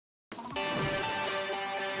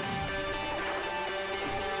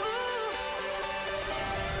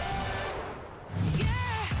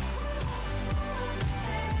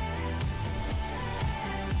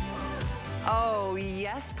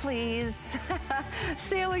Yes, please.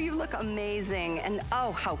 Sailor, you look amazing. And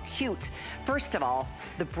oh, how cute. First of all,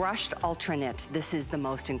 the brushed ultra knit. This is the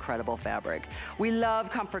most incredible fabric. We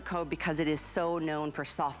love Comfort Code because it is so known for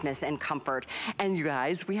softness and comfort. And you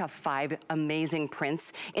guys, we have 5 amazing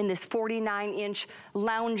prints in this 49-inch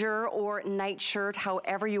lounger or night shirt,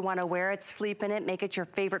 however you want to wear it. Sleep in it, make it your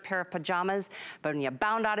favorite pair of pajamas. But when you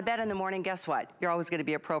bound out of bed in the morning, guess what? You're always going to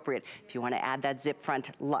be appropriate. If you want to add that zip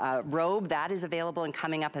front robe, that is available and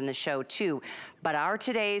coming up in the show too. But our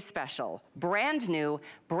today's special, brand new,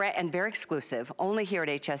 and very exclusive, only here at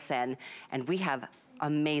HSN, and we have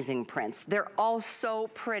amazing prints. They're all so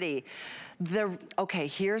pretty. Okay,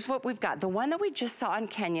 here's what we've got. The one that we just saw in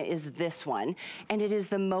Kenya is this one, and it is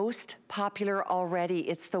the most popular already.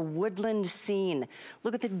 It's the woodland scene.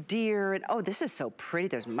 Look at the deer, and oh, this is so pretty.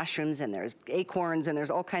 There's mushrooms, and there's acorns, and there's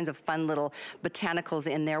all kinds of fun little botanicals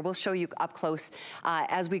in there. We'll show you up close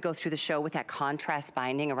as we go through the show with that contrast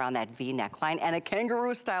binding around that V neckline and a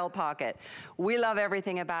kangaroo style pocket. We love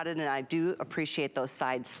everything about it, and I do appreciate those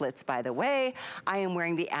side slits, by the way. I am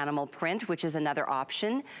wearing the animal print, which is another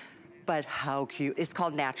option. But how cute. It's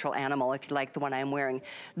called Natural Animal, if you like the one I'm wearing.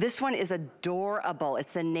 This one is adorable.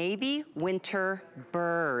 It's the navy winter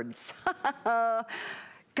birds.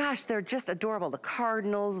 Gosh, they're just adorable. The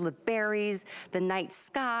cardinals, the berries, the night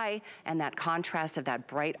sky, and that contrast of that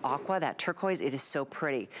bright aqua, that turquoise, it is so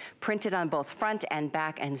pretty. Printed on both front and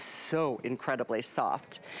back and so incredibly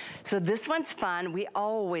soft. So this one's fun. We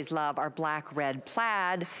always love our black red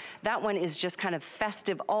plaid. That one is just kind of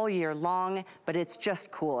festive all year long, but it's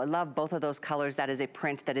just cool. I love both of those colors. That is a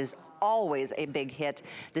print that is always a big hit.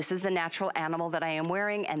 This is the Natural Animal that I am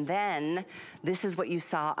wearing, and then this is what you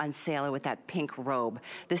saw on Sailor with that pink robe.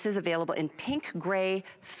 This is available in pink, gray,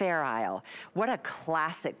 Fair Isle. What a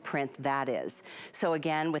classic print that is. So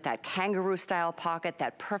again, with that kangaroo style pocket,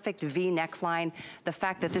 that perfect V neckline, the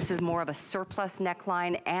fact that this is more of a surplus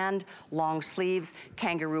neckline and long sleeves,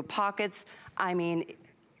 kangaroo pockets, I mean,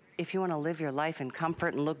 if you want to live your life in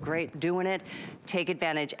comfort and look great doing it, take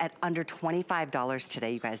advantage at under $25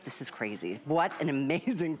 today, you guys. This is crazy. What an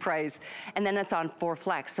amazing price. And then it's on 4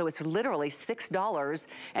 flex, so it's literally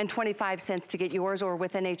 $6.25 to get yours, or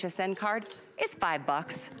with an HSN card, it's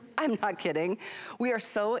 $5. I'm not kidding. We are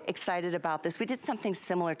so excited about this. We did something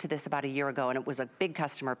similar to this about a year ago, and it was a big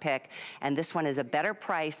customer pick, and this one is a better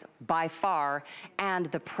price by far, and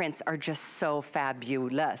the prints are just so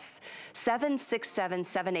fabulous.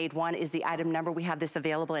 767781 is the item number. We have this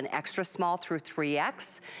available in extra small through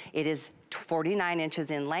 3X. It is 49 inches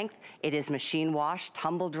in length. It is machine wash,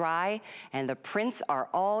 tumble dry, and the prints are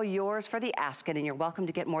all yours for the asking, and you're welcome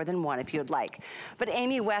to get more than one if you'd like. But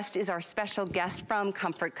Amy West is our special guest from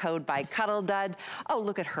Comfort Code by Cuddl Dud. Oh,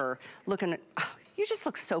 look at her. Looking at, oh, you just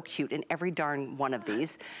look so cute in every darn one of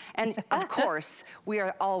these. And of course, we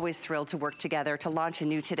are always thrilled to work together to launch a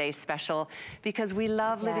new Today's Special because we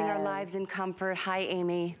love living our lives in comfort. Hi,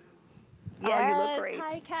 Amy. Yes. Oh, you look great.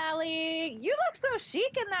 Hi, Callie. You look so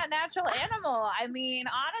chic in that Natural Animal. I mean,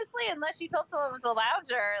 honestly, unless you told someone it was a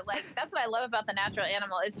lounger, like, that's what I love about the Natural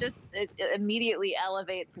Animal. It's just, it immediately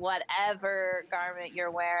elevates whatever garment you're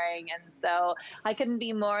wearing. And so I couldn't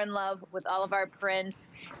be more in love with all of our prints.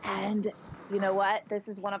 And you know what? This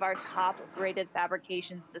is one of our top rated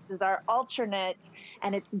fabrications. This is our ultra knit,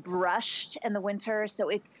 and it's brushed in the winter, so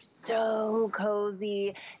it's so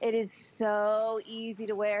cozy. It is so easy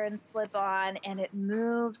to wear and slip on, and it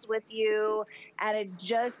moves with you, and it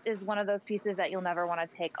just is one of those pieces that you'll never want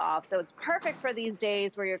to take off. So it's perfect for these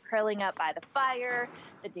days where you're curling up by the fire,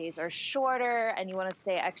 the days are shorter, and you want to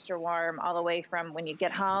stay extra warm all the way from when you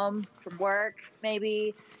get home from work,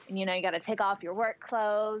 maybe, and you know, you got to take off your work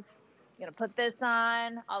clothes. You're gonna put this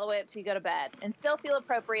on all the way up till you go to bed and still feel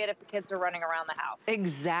appropriate if the kids are running around the house.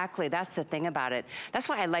 Exactly, that's the thing about it. That's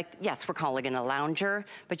why I like, yes, we're calling it a lounger,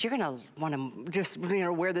 but you're gonna wanna just, you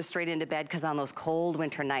know, wear this straight into bed because on those cold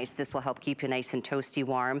winter nights, this will help keep you nice and toasty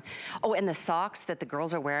warm. Oh, and the socks that the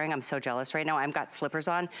girls are wearing, I'm so jealous right now. I've got slippers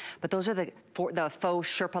on, but those are the faux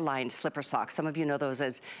Sherpa lined slipper socks. Some of you know those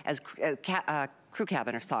as crew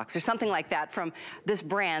cabin or socks or something like that from this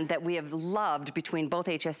brand that we have loved between both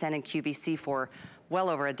HSN and QVC for well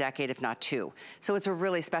over a decade, if not 2. So it's a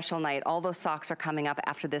really special night. All those socks are coming up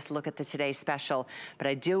after this look at the Today's Special. But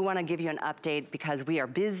I do want to give you an update because we are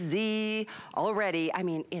busy already. I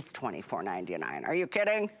mean, it's $24.99. Are you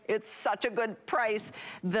kidding? It's such a good price.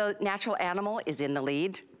 The Natural Animal is in the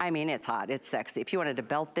lead. I mean, it's hot, it's sexy. If you wanted to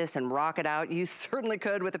belt this and rock it out, you certainly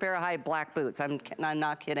could with a pair of high black boots. I'm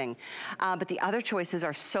not kidding. But the other choices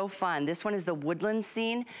are so fun. This one is the woodland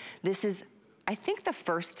scene. This is, I think, the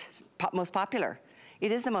first most popular.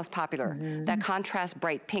 It is the most popular. That contrast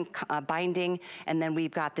bright pink binding, and then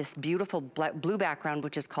we've got this beautiful blue background,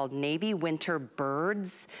 which is called Navy Winter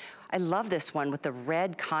Birds. I love this one with the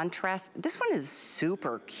red contrast. This one is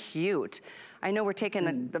super cute. I know we're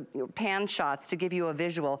taking the pan shots to give you a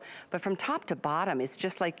visual, but from top to bottom, it's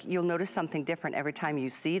just like you'll notice something different every time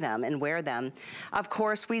you see them and wear them. Of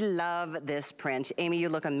course, we love this print. Amy, you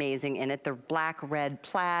look amazing in it. The black, red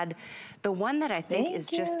plaid. The one that I think is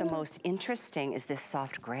just the most interesting is this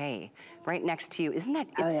soft gray right next to you. Isn't that,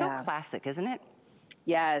 it's so classic, isn't it?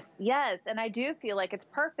 Yes, yes. And I do feel like it's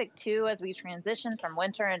perfect too as we transition from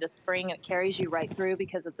winter into spring. It carries you right through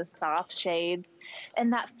because of the soft shades.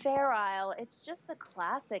 And that Fair Isle, it's just a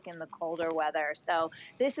classic in the colder weather. So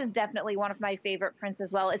this is definitely one of my favorite prints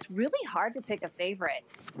as well. It's really hard to pick a favorite.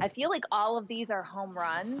 I feel like all of these are home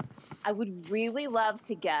runs. I would really love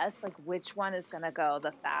to guess like which one is going to go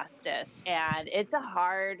the fastest. And it's a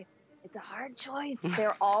hard choice.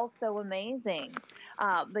 They're all so amazing.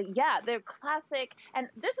 But yeah, they're classic. And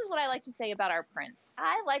this is what I like to say about our prints.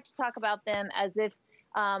 I like to talk about them as if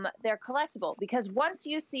they're collectible, because once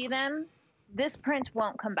you see them, this print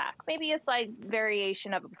won't come back. Maybe a slight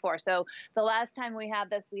variation of it before. So the last time we had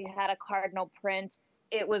this, we had a cardinal print.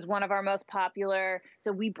 It was one of our most popular.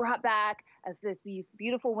 So we brought back these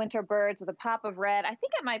beautiful winter birds with a pop of red. I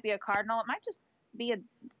think it might be a cardinal. It might just be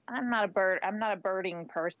I'm not a birding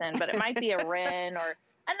person, but it might be a wren or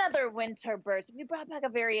another winter bird. So we brought back a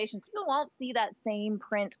variation. So you won't see that same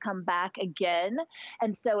print come back again.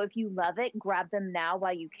 And so if you love it, grab them now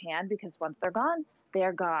while you can, because once they're gone,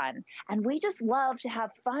 they're gone. And we just love to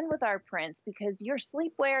have fun with our prints, because your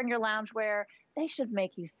sleepwear and your loungewear, they should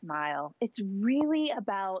make you smile. It's really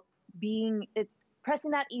about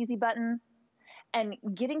pressing that easy button and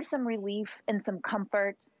getting some relief and some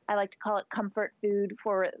comfort. I like to call it comfort food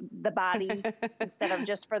for the body instead of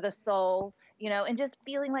just for the soul, and just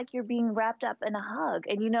feeling like you're being wrapped up in a hug.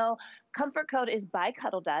 And, Comfort Code is by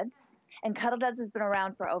Cuddl Duds, and Cuddl Duds has been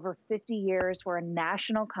around for over 50 years. We're a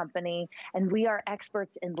national company, and we are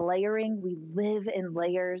experts in layering. We live in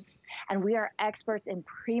layers, and we are experts in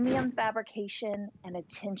premium fabrication and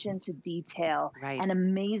attention to detail and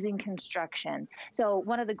amazing construction. So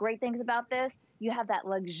one of the great things about this, you have that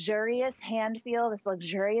luxurious hand feel, this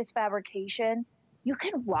luxurious fabrication. You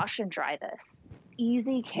can wash and dry this.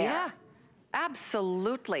 Easy care. Yeah.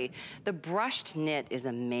 Absolutely. The brushed knit is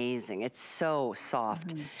amazing. It's so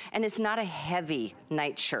soft. And it's not a heavy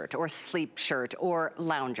night shirt or sleep shirt or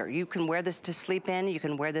lounger. You can wear this to sleep in. You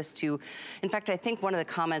can wear this to, in fact, I think one of the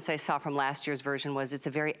comments I saw from last year's version was it's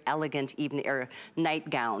a very elegant evening or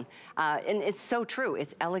nightgown. And it's so true.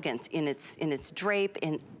 It's elegant in its drape,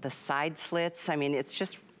 in the side slits. I mean, it's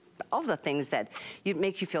just all the things that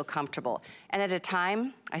make you feel comfortable. And at a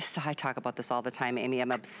time, I talk about this all the time, Amy,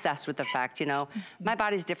 I'm obsessed with the fact, my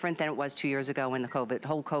body's different than it was 2 years ago when the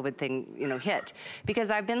whole COVID thing, hit.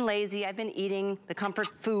 Because I've been lazy, I've been eating the comfort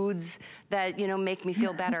foods that, make me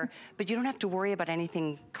feel better. But you don't have to worry about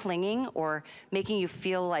anything clinging or making you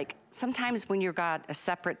feel like, sometimes when you've got a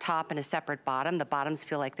separate top and a separate bottom, the bottoms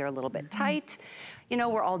feel like they're a little bit tight.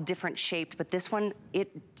 We're all different shaped, but this one, it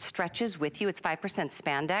stretches with you. It's 5%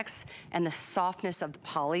 spandex, and the softness of the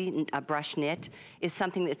poly brush knit is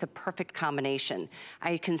something that's a perfect combination.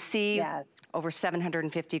 I can see over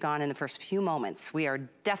 750 gone in the first few moments. We are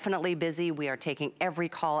definitely busy. We are taking every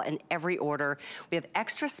call and every order. We have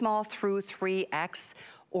extra small through 3X,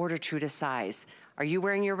 order true to size. Are you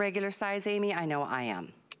wearing your regular size, Amy? I know I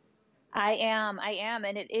am. I am,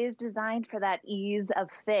 and it is designed for that ease of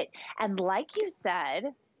fit. And like you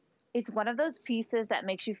said, it's one of those pieces that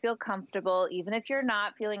makes you feel comfortable, even if you're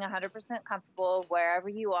not feeling 100% comfortable wherever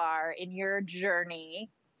you are in your journey.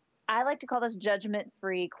 I like to call this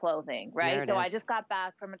judgment-free clothing, right? So I just got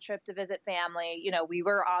back from a trip to visit family. We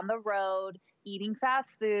were on the road, eating fast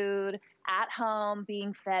food, at home,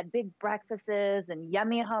 being fed big breakfasts and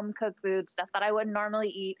yummy home-cooked food, stuff that I wouldn't normally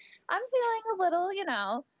eat. I'm feeling a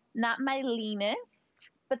little, not my leanest,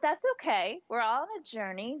 but that's okay. We're all on a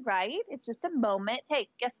journey, right? It's just a moment. Hey,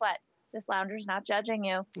 guess what? This lounger's not judging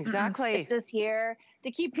you. Exactly. It's just here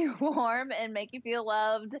to keep you warm and make you feel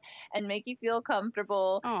loved and make you feel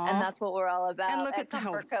comfortable. Aww. And that's what we're all about. And look at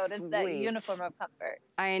Comfort Code. It's that uniform of comfort.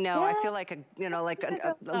 I know. I feel like a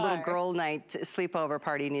little girl night sleepover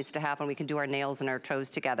party needs to happen. We can do our nails and our toes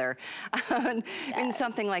together. In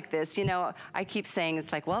something like this, I keep saying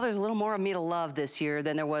it's like, well, there's a little more of me to love this year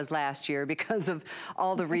than there was last year because of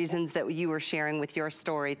all the reasons that you were sharing with your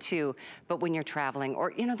story too. But when you're traveling,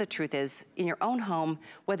 or the truth is, in your own home,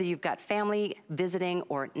 whether you've got family visiting evening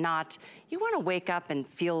or not, you wanna wake up and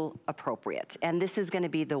feel appropriate. And this is gonna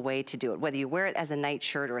be the way to do it. Whether you wear it as a night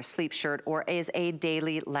shirt or a sleep shirt or as a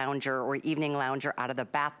daily lounger or evening lounger out of the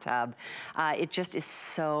bathtub, it just is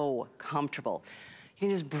so comfortable. You can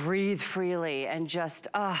just breathe freely and just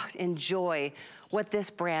enjoy what this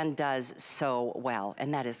brand does so well.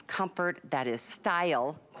 And that is comfort, that is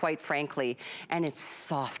style, quite frankly, and it's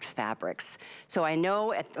soft fabrics. So I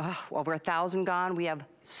know at over 1,000 gone, we have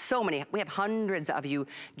so many, we have hundreds of you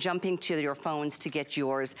jumping to your phones to get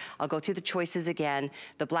yours. I'll go through the choices again.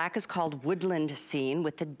 The black is called Woodland Scene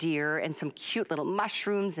with the deer and some cute little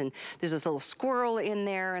mushrooms, and there's this little squirrel in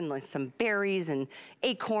there and like some berries and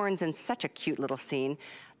acorns, and such a cute little scene.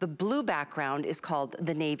 The blue background is called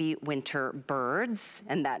the Navy Winter Birds,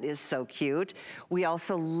 and that is so cute. We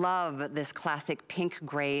also love this classic pink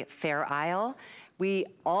gray Fair Isle. We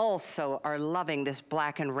also are loving this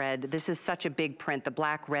black and red. This is such a big print, the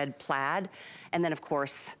black red plaid. And then of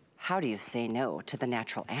course, how do you say no to the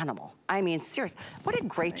natural animal? I mean, seriously, what a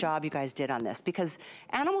great job you guys did on this, because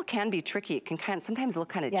animal can be tricky. It can sometimes look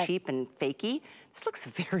kind of cheap and fakey. This looks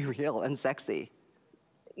very real and sexy.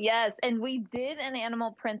 Yes, and we did an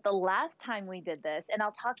animal print the last time we did this, and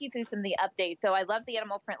I'll talk you through some of the updates. So I loved the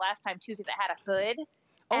animal print last time too because it had a hood.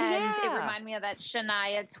 And it reminded me of that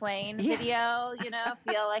Shania Twain video, you know,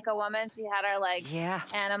 Feel Like a Woman. She had her like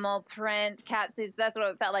animal print cat suits. That's what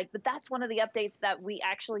it felt like. But that's one of the updates that we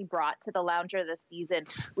actually brought to the lounger this season.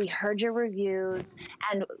 We heard your reviews,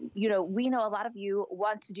 and, you know, we know a lot of you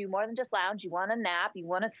want to do more than just lounge. You want to nap. You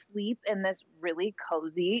want to sleep in this really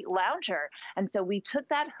cozy lounger. And so we took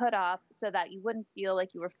that hood off so that you wouldn't feel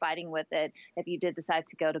like you were fighting with it if you did decide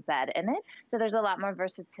to go to bed in it. So there's a lot more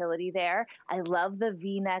versatility there. I love the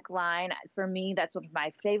neckline. For me, that's one of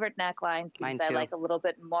my favorite necklines because I like a little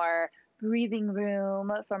bit more breathing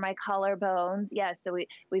room for my collarbones. Yeah, so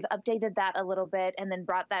we've updated that a little bit and then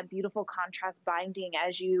brought that beautiful contrast binding,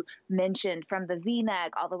 as you mentioned, from the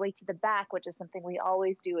V-neck all the way to the back, which is something we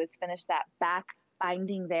always do, is finish that back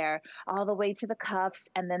binding there all the way to the cuffs,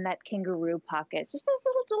 and then that kangaroo pocket. Just those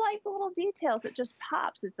little delightful little details that just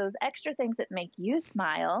pops. It's those extra things that make you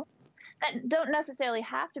smile, that don't necessarily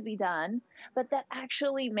have to be done, but that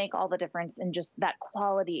actually make all the difference in just that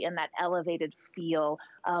quality and that elevated feel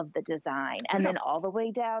of the design. And then all the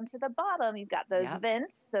way down to the bottom, you've got those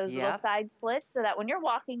vents, those little side slits, so that when you're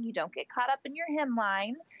walking, you don't get caught up in your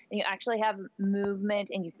hemline, and you actually have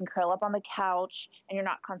movement, and you can curl up on the couch, and you're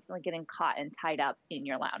not constantly getting caught and tied up in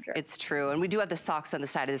your lounger. It's true. And we do have the socks on the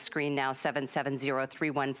side of the screen now,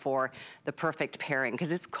 770-314, the perfect pairing,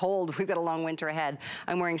 because it's cold. We've got a long winter ahead.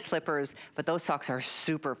 I'm wearing slippers, but those socks are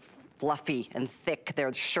super fluffy and thick.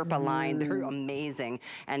 They're Sherpa lined. They're amazing.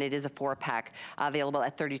 And it is a 4-pack available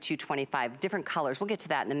at $32.25. Different colors. We'll get to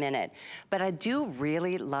that in a minute. But I do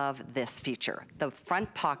really love this feature. The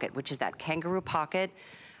front pocket, which is that kangaroo pocket.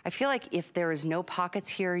 I feel like if there is no pockets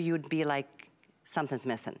here, you'd be like, something's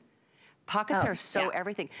missing. Pockets are so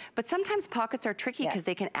everything. But sometimes pockets are tricky because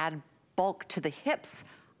they can add bulk to the hips.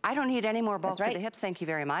 I don't need any more bulk to the hips, thank you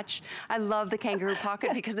very much. I love the kangaroo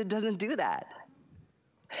pocket because it doesn't do that.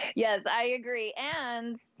 Yes, I agree.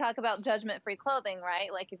 And talk about judgment-free clothing,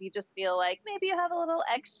 right? Like if you just feel like maybe you have a little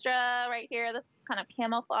extra right here, this kind of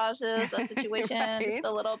camouflages the situation just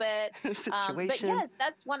a little bit. But yes,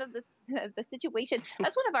 that's one of the situation.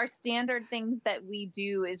 That's one of our standard things that we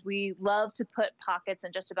do, is we love to put pockets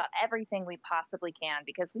in just about everything we possibly can,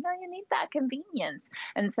 because we know you need that convenience.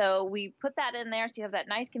 And so we put that in there so you have that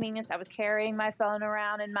nice convenience. I was carrying my phone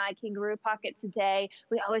around in my kangaroo pocket today.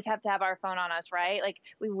 We always have to have our phone on us, right? Like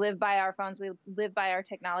we live by our phones, we live by our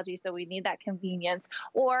technology, so we need that convenience.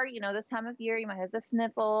 Or, you know, this time of year, you might have the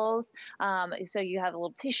sniffles. So you have a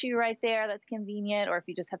little tissue right there that's convenient. Or if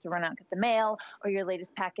you just have to run out and get the mail or your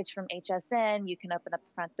latest package from HSN, you can open up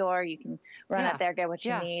the front door, you can run out there, get what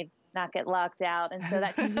you need, not get locked out. And so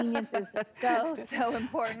that convenience is so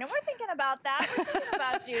important. And we're thinking about that. We're thinking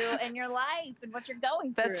about you and your life and what you're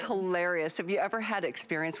going through. That's hilarious. Have you ever had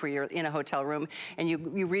experience where you're in a hotel room and you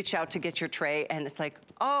reach out to get your tray and it's like,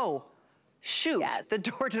 oh, shoot, the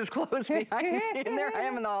door just closed behind me, and there I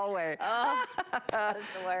am in the hallway. Oh, that is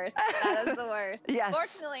the worst. That is the worst. Yes.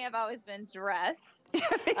 Fortunately, I've always been dressed. Me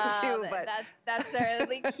too, but that's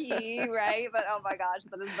certainly key, right? But oh my gosh,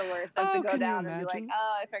 that is the worst. I have to go down and be like,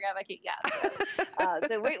 oh, I forgot my key. Yeah.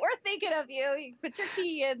 So we're thinking of you. You put your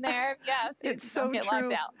key in there. Yeah, it's so get true.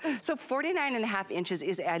 Locked out. So 49.5 inches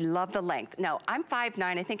is, I love the length. Now, I'm 5'9",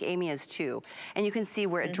 I think Amy is too. And you can see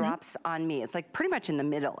where it drops on me. It's like pretty much in the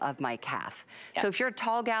middle of my calf. So if you're a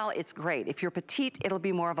tall gal, it's great. If you're petite, it'll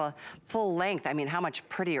be more of a full length. I mean, how much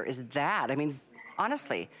prettier is that? I mean,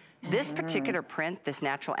 honestly, this particular print, this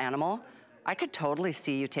natural animal, I could totally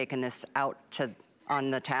see you taking this out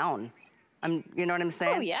on the town. You know what I'm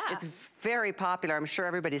saying? Oh, yeah. It's very popular. I'm sure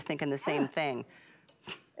everybody's thinking the same thing.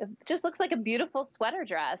 It just looks like a beautiful sweater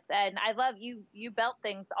dress. And I love you belt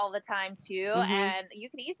things all the time too. And you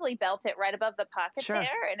could easily belt it right above the pocket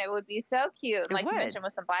there, and it would be so cute. Like you mentioned,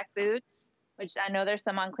 with some black boots, which I know there's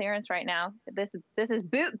some on clearance right now. This is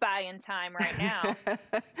boot buying time right now,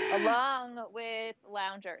 along with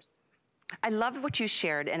loungers. I love what you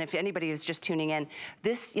shared, and if anybody is just tuning in,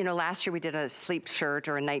 this, you know, last year we did a sleep shirt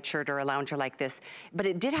or a night shirt or a lounger like this, but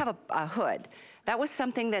it did have a hood. That was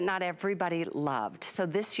something that not everybody loved. So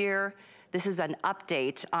this year, this is an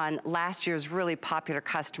update on last year's really popular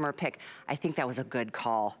customer pick. I think that was a good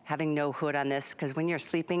call, having no hood on this, because when you're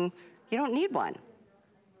sleeping, you don't need one.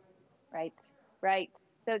 Right, right.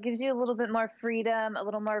 So it gives you a little bit more freedom, a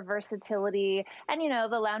little more versatility. And, you know,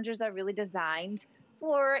 the loungers are really designed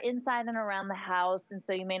for inside and around the house. And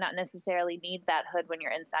so you may not necessarily need that hood when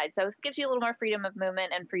you're inside. So it gives you a little more freedom of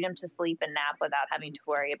movement and freedom to sleep and nap without having to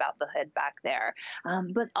worry about the hood back there.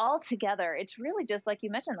 But all together, it's really just like you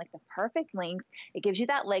mentioned, like the perfect length. It gives you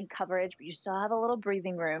that leg coverage, but you still have a little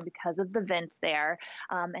breathing room because of the vents there.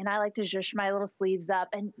 And I like to zhuzh my little sleeves up.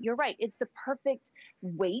 And you're right, it's the perfect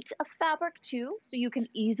weight of fabric too, so you can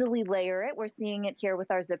easily layer it. We're seeing it here with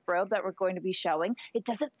our zip robe that we're going to be showing. It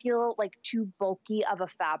doesn't feel like too bulky of a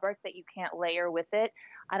fabric that you can't layer with it.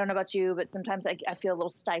 I don't know about you, but sometimes I feel a little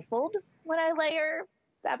stifled when I layer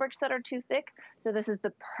fabrics that are too thick. So this is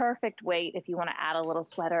the perfect weight if you want to add a little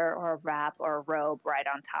sweater or a wrap or a robe right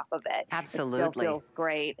on top of it. Absolutely. It still feels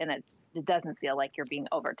great, and it doesn't feel like you're being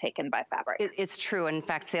overtaken by fabric. It's true. In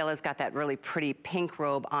fact, Sayla's got that really pretty pink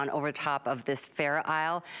robe on over top of this fair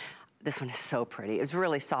isle. This one is so pretty. It's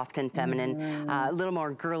really soft and feminine, a little more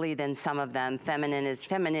girly than some of them.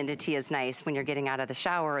 Femininity is nice when you're getting out of the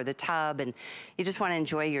shower or the tub and you just want to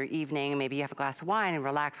enjoy your evening. Maybe you have a glass of wine and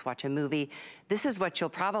relax, watch a movie. This is what you'll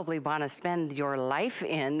probably want to spend your life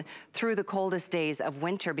in through the coldest days of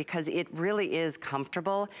winter, because it really is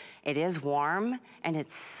comfortable, it is warm, and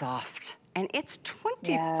it's soft. And it's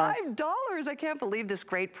 $25. I can't believe this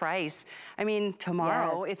great price. I mean,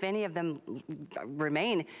 tomorrow, if any of them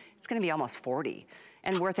remain, it's gonna be almost 40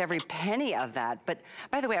 and worth every penny of that. But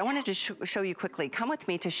by the way, I wanted to show you quickly. Come with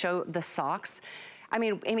me to show the socks. I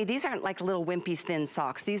mean, Amy, these aren't like little wimpy thin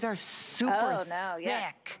socks. These are super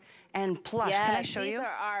thick and plush. Can I show you? These are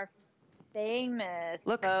our famous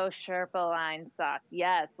faux Sherpa line socks.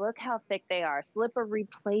 Yes, look how thick they are. Slipper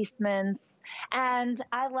replacements. And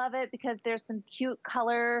I love it because there's some cute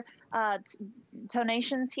color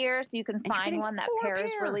tonations here, so you can find one that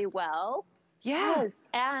pairs really well. Yes,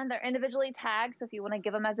 and they're individually tagged, so if you want to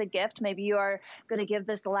give them as a gift, maybe you are going to give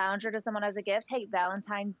this lounger to someone as a gift. Hey,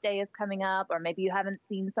 Valentine's Day is coming up, or maybe you haven't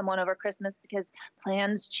seen someone over Christmas because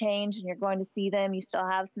plans change and you're going to see them. You still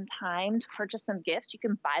have some time to purchase some gifts. You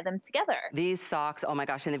can buy them together. These socks, oh my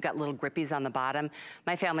gosh, and they've got little grippies on the bottom.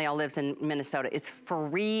 My family all lives in Minnesota. It's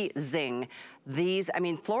freezing. These, I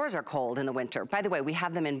mean, floors are cold in the winter. By the way, we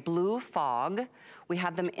have them in blue fog. We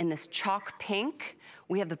have them in this chalk pink.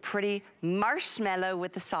 We have the pretty marshmallow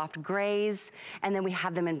with the soft grays, and then we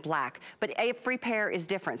have them in black. But every pair is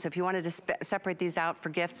different, so if you wanted to separate these out for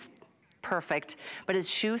gifts, perfect. But it's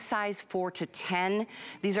shoe size 4 to 10.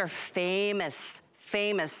 These are famous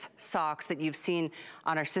socks that you've seen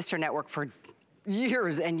on our sister network for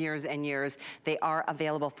years and years and years. They are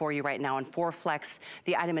available for you right now in 4Flex.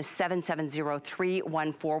 The item is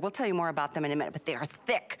 770314. We'll tell you more about them in a minute, but they are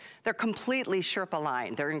thick. They're completely Sherpa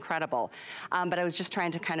lined. They're incredible. But I was just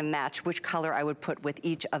trying to kind of match which color I would put with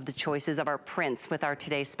each of the choices of our prints with our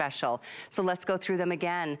today's special. So let's go through them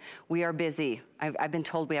again. We are busy. I've been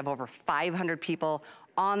told we have over 500 people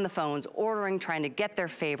on the phones, ordering, trying to get their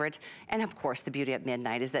favorite. And of course, the beauty at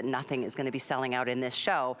midnight is that nothing is gonna be selling out in this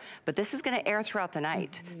show, but this is gonna air throughout the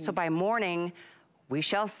night. So by morning, we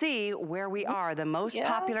shall see where we are. The most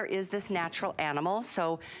popular is this natural animal,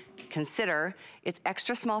 so consider it's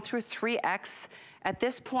extra small through 3X. At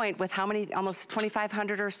this point, with how many, almost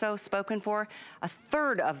 2,500 or so spoken for, a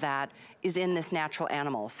third of that is in this natural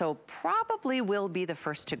animal. So probably will be the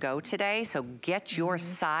first to go today. So get your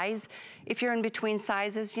size. If you're in between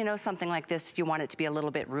sizes, you know, something like this, you want it to be a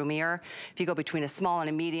little bit roomier. If you go between a small and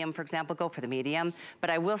a medium, for example, go for the medium.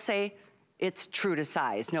 But I will say, it's true to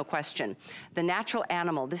size, no question. The natural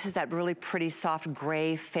animal, this is that really pretty soft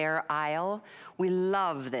gray fair isle. We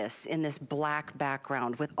love this in this black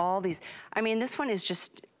background with all these. I mean, this one is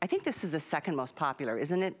just, I think this is the second most popular,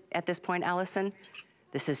 isn't it, at this point, Allison?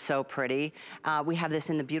 This is so pretty. We have this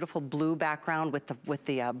in the beautiful blue background with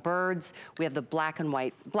the birds. We have the black and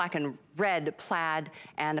white, black and red plaid,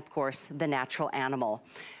 and of course, the natural animal.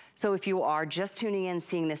 So if you are just tuning in,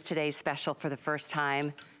 seeing this today's special for the first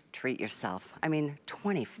time, treat yourself. I mean,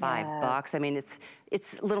 25 bucks. I mean, it's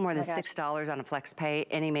a little more than $6 on a flex pay.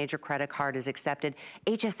 Any major credit card is accepted.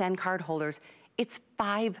 HSN card holders, it's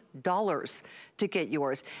 $5 to get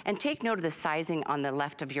yours. And take note of the sizing on the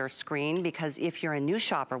left of your screen, because if you're a new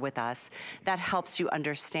shopper with us, that helps you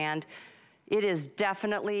understand. It is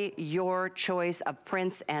definitely your choice of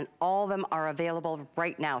prints, and all of them are available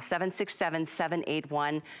right now.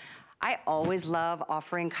 767-781. I always love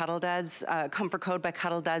offering Cuddl Duds, Comfort Code by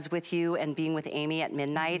Cuddl Duds with you and being with Amy at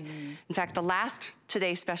midnight. In fact, the last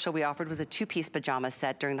Today Special we offered was a 2-piece pajama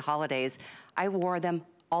set during the holidays. I wore them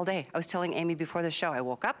all day. I was telling Amy before the show, I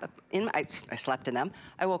woke up, I slept in them.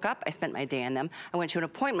 I woke up, I spent my day in them. I went to an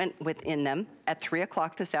appointment within them at 3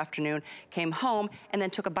 o'clock this afternoon, came home, and then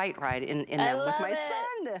took a bike ride in them with my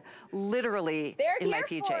son. Literally in my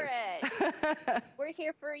PJs. For it. We're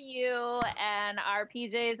here for you, and our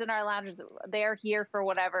PJs and our loungers, they're here for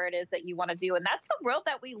whatever it is that you want to do. And that's the world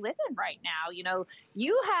that we live in right now. You know,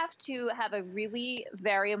 you have to have a really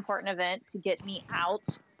very important event to get me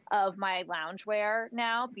out of my loungewear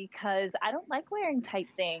now, because I don't like wearing tight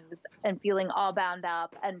things and feeling all bound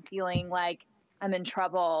up and feeling like I'm in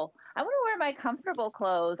trouble. I want to wear my comfortable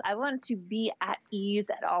clothes. I want to be at ease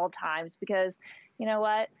at all times, because you know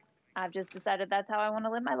what? I've just decided that's how I want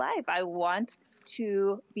to live my life. I want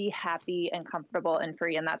to be happy and comfortable and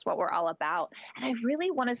free, and that's what we're all about. And I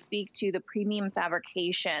really want to speak to the premium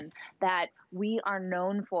fabrication that we are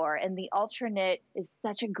known for, and the Ultra Knit is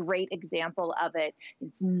such a great example of it.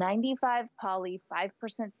 It's 95 poly, 5%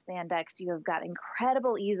 spandex. You have got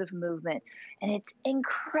incredible ease of movement, and it's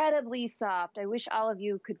incredibly soft. I wish all of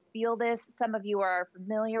you could feel this. Some of you are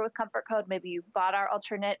familiar with Comfort Code. Maybe you've bought our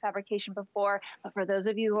Ultra Knit fabrication before, but for those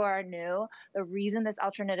of you who are new, the reason this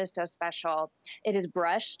Ultra Knit is so special, it is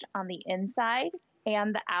brushed on the inside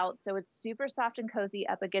and the out, so it's super soft and cozy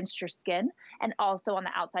up against your skin, and also on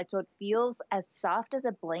the outside, so it feels as soft as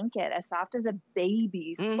a blanket, as soft as a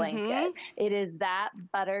baby's blanket. It is that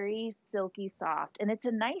buttery, silky soft, and it's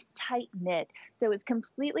a nice tight knit, so it's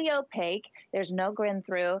completely opaque. There's no grin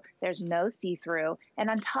through, there's no see-through, and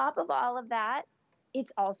on top of all of that,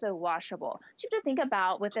 it's also washable. So you have to think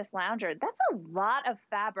about, with this lounger, that's a lot of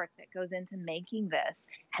fabric that goes into making this.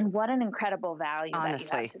 And what an incredible value that you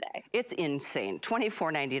have today. It's insane.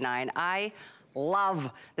 $24.99. I love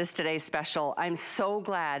this today's special. I'm so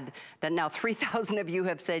glad that now 3,000 of you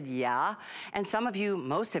have said yeah. And some of you,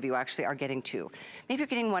 most of you actually, are getting 2. Maybe you're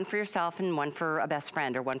getting one for yourself and one for a best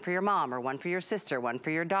friend, or one for your mom, or one for your sister, one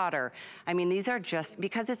for your daughter. I mean, these are just,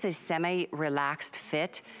 because it's a semi-relaxed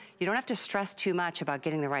fit, you don't have to stress too much about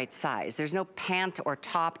getting the right size. There's no pant or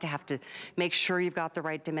top to have to make sure you've got the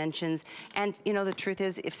right dimensions. And you know, the truth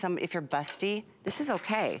is, if you're busty, this is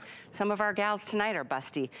okay. Some of our gals tonight are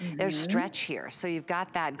busty. There's stretch here, so you've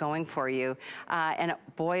got that going for you. And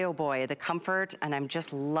boy, oh boy, the comfort, and I'm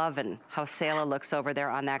just loving how Selah looks over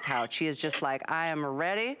there on that couch. She is just like, I am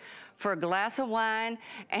ready for a glass of wine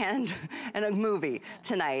and a movie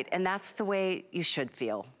tonight. And that's the way you should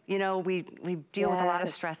feel. You know, we deal with a lot of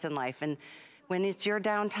stress in life, and when it's your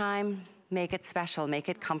downtime, make it special, make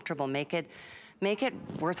it comfortable, make it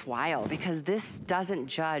worthwhile, because this doesn't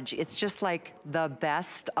judge. It's just like the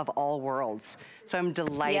best of all worlds. So I'm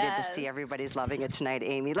delighted to see everybody's loving it tonight,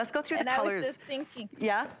 Amy. Let's go through the colors. I was just thinking.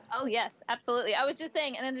 Yeah? Oh, yes, absolutely. I was just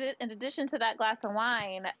saying, and in addition to that glass of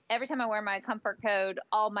wine, every time I wear my Comfort Code,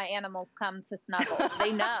 all my animals come to snuggle.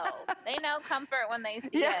 They know. They know comfort when they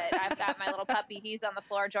see it. I've got my little puppy. He's on the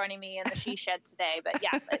floor joining me in the she shed today. But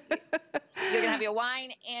yeah, you're going to have your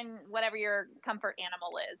wine and whatever your comfort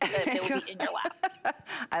animal is. It will be in your lap.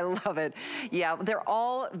 I love it. Yeah, they're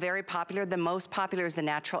all very popular. The most popular is the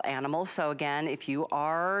natural animal. So again, if you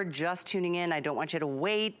are just tuning in, I don't want you to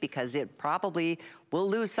wait, because it probably will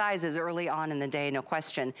lose sizes early on in the day, no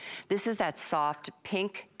question. This is that soft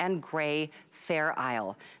pink and gray Fair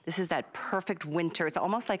Isle. This is that perfect winter. It's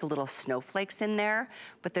almost like little snowflakes in there,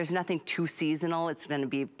 but there's nothing too seasonal. It's gonna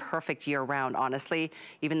be perfect year round, honestly,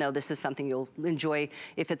 even though this is something you'll enjoy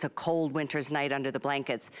if it's a cold winter's night under the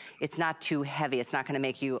blankets. It's not too heavy. It's not gonna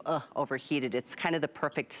make you overheated. It's kind of the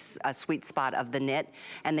perfect sweet spot of the knit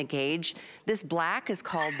and the gauge. This black is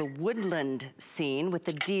called the woodland scene, with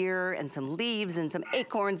the deer and some leaves and some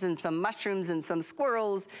acorns and some mushrooms and some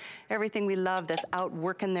squirrels. Everything we love that's out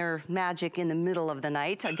working their magic in the middle of the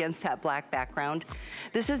night against that black background.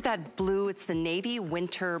 This is that blue. It's the navy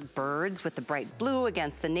winter birds with the bright blue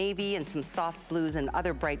against the navy, and some soft blues and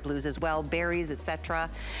other bright blues as well, berries, etc.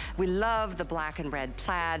 We love the black and red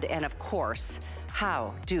plaid, and of course,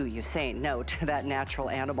 how do you say no to that natural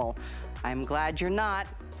animal? I'm glad you're not.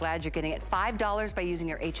 Glad you're getting it. $5 by using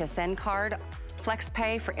your HSN card.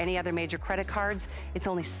 FlexPay for any other major credit cards, it's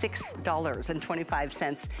only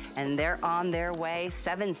 $6.25, and they're on their way.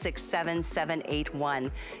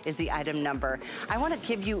 767781 is the item number. I want to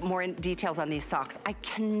give you more details on these socks. I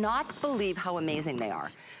cannot believe how amazing they are.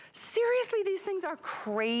 Seriously, these things are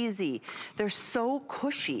crazy. They're so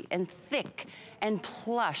cushy and thick and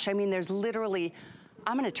plush. I mean, there's literally,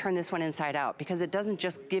 I'm gonna turn this one inside out because it doesn't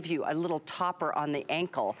just give you a little topper on the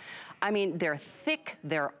ankle. I mean, they're thick,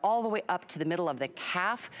 they're all the way up to the middle of the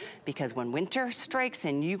calf, because when winter strikes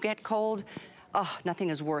and you get cold, oh, nothing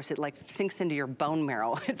is worse. It like sinks into your bone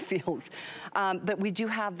marrow, it feels. But we do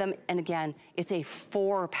have them, and again, it's a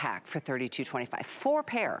 4-pack for $32.25. 4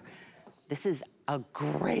 pair. This is a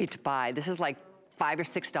great buy. This is like $5 or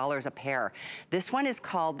 $6 a pair. This one is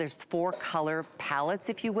called, there's 4 color palettes,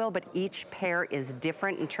 if you will, but each pair is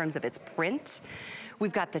different in terms of its print.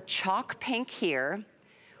 We've got the chalk pink here.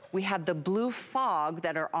 We have the blue fog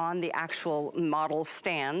that are on the actual model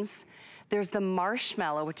stands. There's the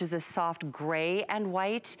marshmallow, which is the soft gray and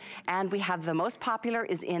white. And we have the most popular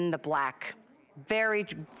is in the black.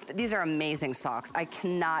 These are amazing socks. I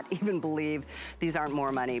cannot even believe these aren't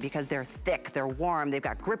more money because they're thick, they're warm, they've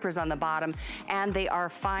got grippers on the bottom, and they are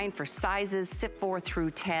fine for sizes 4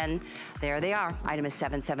 through 10. There they are. Item is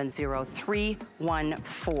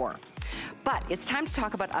 770314. But it's time to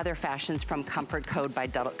talk about other fashions from Comfort Code by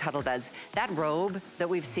Cuddl Duds. That robe that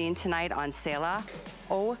we've seen tonight on Selah,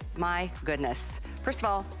 oh my goodness. First of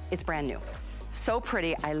all, it's brand new. So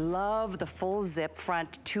pretty. I love the full zip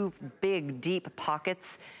front, 2 big, deep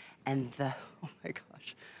pockets, and the, oh my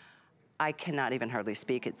gosh, I cannot even hardly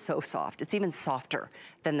speak. It's so soft. It's even softer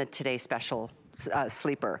than the Today Special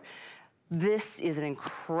sleeper. This is an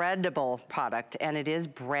incredible product, and it is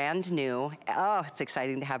brand new. Oh, it's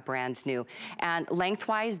exciting to have brand new. And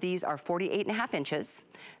lengthwise, these are 48.5 inches.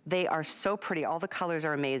 They are so pretty. All the colors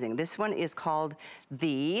are amazing. This one is called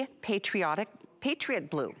the Patriot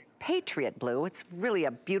Blue. Patriot Blue. It's really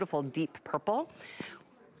a beautiful deep purple.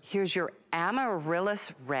 Here's your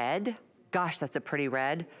Amaryllis Red. Gosh, that's a pretty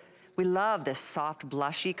red. We love this soft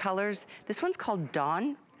blushy colors. This one's called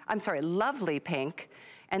Lovely Pink.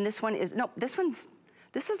 And this one is,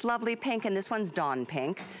 this is Lovely Pink and this one's Dawn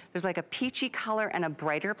Pink. There's like a peachy color and a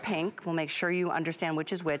brighter pink. We'll make sure you understand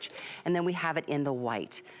which is which. And then we have it in the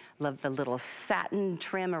white. Love the little satin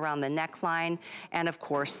trim around the neckline. And of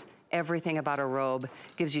course, everything about a robe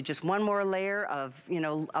gives you just one more layer of,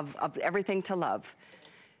 of everything to love.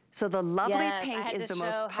 So the Lovely Pink is the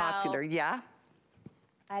most popular, yeah?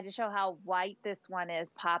 I had to show how white this one is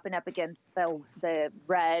popping up against the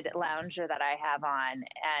red lounger that I have on.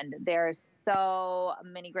 And there's so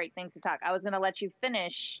many great things to talk. I was going to let you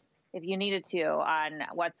finish if you needed to on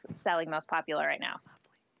what's selling most popular right now.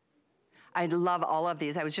 I love all of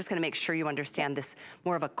these. I was just gonna make sure you understand this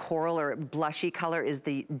more of a coral or blushy color is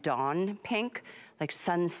the Dawn Pink, like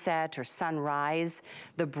sunset or sunrise.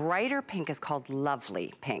 The brighter pink is called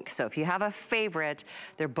Lovely Pink. So if you have a favorite,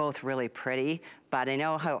 they're both really pretty, but I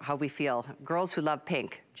know how we feel. Girls who love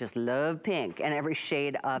pink just love pink and every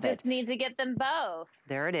shade of it. Just need to get them both.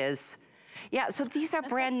 There it is. Yeah, so these are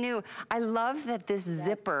brand new. I love that this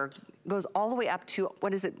zipper goes all the way up to,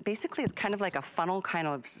 what is it? Basically, it's kind of like a funnel kind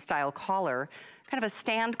of style collar, kind of a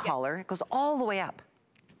stand collar. It goes all the way up.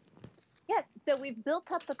 Yes, so we've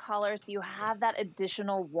built up the collar so you have that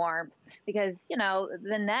additional warmth because,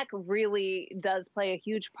 the neck really does play a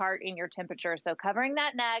huge part in your temperature. So covering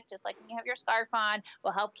that neck, just like when you have your scarf on,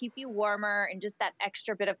 will help keep you warmer and just that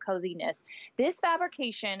extra bit of coziness. This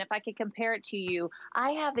fabrication, if I could compare it to you,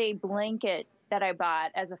 I have a blanket that I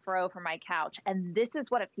bought as a throw for my couch. And this is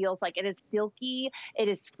what it feels like. It is silky, it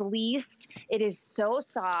is fleeced, it is so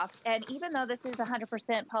soft. And even though this is 100%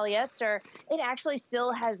 polyester, it actually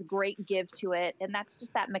still has great give to it. And that's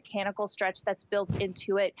just that mechanical stretch that's built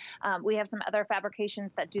into it. We have some other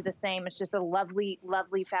fabrications that do the same. It's just a lovely,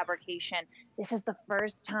 lovely fabrication. This is the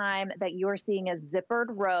first time that you're seeing a zippered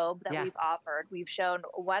robe that we've offered. We've shown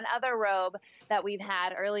one other robe that we've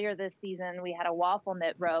had earlier this season. We had a waffle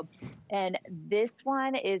knit robe. And this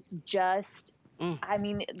one is just, I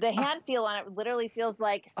mean, the hand feel on it literally feels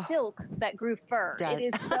like silk that grew fur.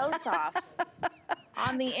 It is so soft.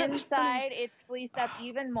 On the inside, it's fleeced up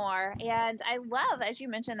even more. And I love, as you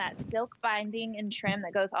mentioned, that silk binding and trim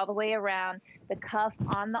that goes all the way around, the cuff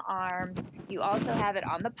on the arms. You also have it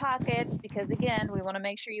on the pockets because, again, we want to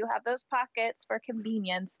make sure you have those pockets for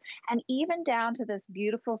convenience. And even down to this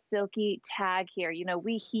beautiful silky tag here.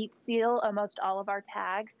 We heat seal almost all of our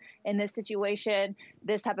tags. In this situation,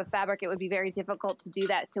 this type of fabric, it would be very difficult to do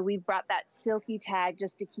that. So we've brought that silky tag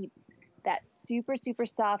just to keep that super, super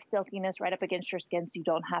soft silkiness right up against your skin, so you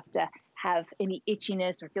don't have to have any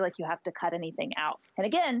itchiness or feel like you have to cut anything out. And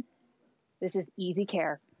again, this is easy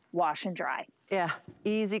care, wash and dry. Yeah,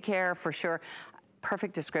 easy care for sure.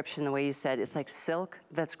 Perfect description, the way you said, it's like silk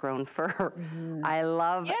that's grown fur. I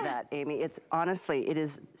love that, Amy. It's honestly, it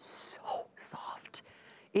is so soft.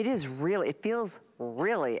 It is really, it feels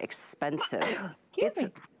really expensive. It's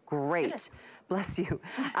great. Bless you.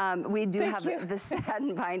 We do have the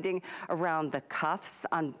satin binding around the cuffs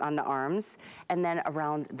on the arms, and then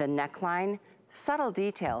around the neckline. Subtle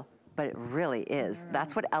detail, but it really is.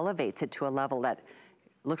 That's what elevates it to a level that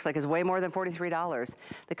looks like is way more than $43.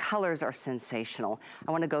 The colors are sensational.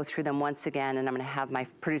 I wanna go through them once again, and I'm gonna have my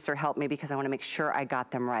producer help me because I wanna make sure I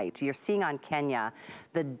got them right. You're seeing on Kenya,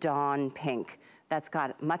 the Dawn Pink. That's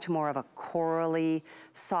got much more of a corally,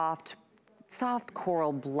 soft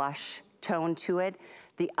coral blush tone to it.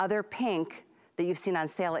 The other pink that you've seen on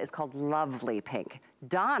sale is called Lovely Pink.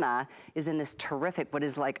 Donna is in this terrific, what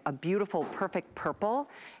is like a beautiful, perfect purple.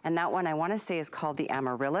 And that one I wanna say is called the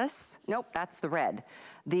Amaryllis. Nope, that's the red.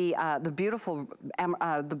 The beautiful,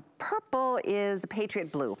 the purple is the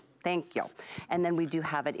Patriot Blue. Thank you. And then we do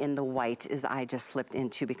have it in the white, as I just slipped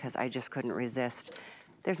into because I just couldn't resist.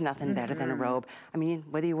 There's nothing better than a robe. I mean,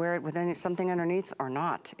 whether you wear it with something underneath or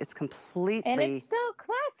not, it's completely... And it's so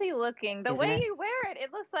classy looking. The way you wear it,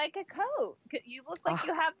 it looks like a coat. You look like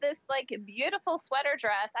you have this like beautiful sweater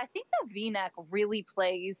dress. I think the V-neck really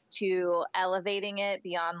plays to elevating it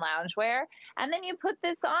beyond loungewear. And then you put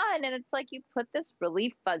this on and it's like you put this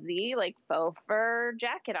really fuzzy like faux fur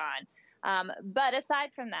jacket on. But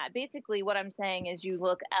aside from that, basically what I'm saying is you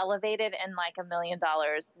look elevated and like $1 million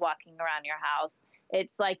walking around your house.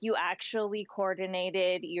 It's like you actually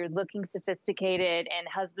coordinated, you're looking sophisticated, and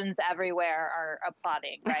husbands everywhere are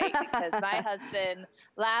applauding, right? Because my husband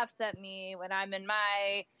laughs at me when I'm in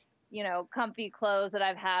my, you know, comfy clothes that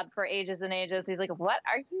I've had for ages and ages. He's like, what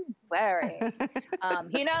are you wearing?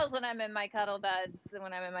 He knows when I'm in my Cuddl Duds, and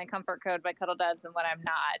when I'm in my comfort code by Cuddl Duds, and when I'm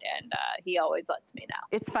not, and he always lets me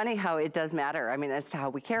know. It's funny how it does matter. I mean, as to how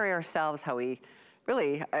we carry ourselves, how we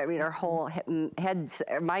really, I mean, our whole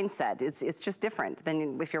mindset, it's just different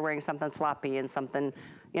than if you're wearing something sloppy and something,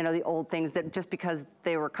 you know, the old things that just because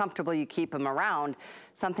they were comfortable, you keep them around.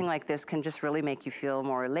 Something like this can just really make you feel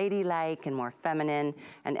more ladylike and more feminine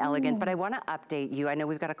and elegant. But I want to update you. I know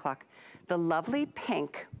we've got a clock. The Lovely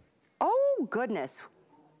Pink. Oh, goodness.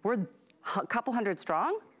 We're a couple hundred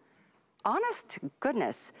strong? Honest to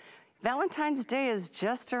goodness. Valentine's Day is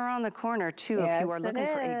just around the corner too. Yes, if you are looking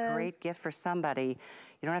for a great gift for somebody,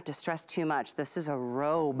 you don't have to stress too much. This is a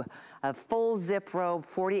robe, a full zip robe,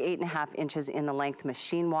 48.5 inches in the length,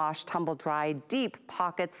 machine wash, tumble dry, deep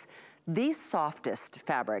pockets, the softest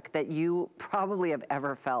fabric that you probably have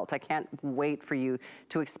ever felt. I can't wait for you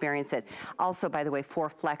to experience it. Also, by the way, 4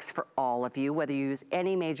 flex for all of you, whether you use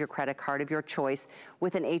any major credit card of your choice.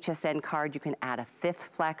 With an HSN card, you can add a 5th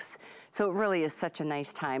flex. So it really is such a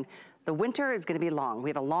nice time. The winter is gonna be long. We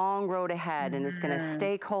have a long road ahead and it's gonna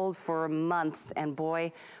stay cold for months. And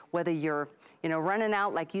boy, whether you're, you know, running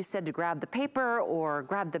out, like you said, to grab the paper or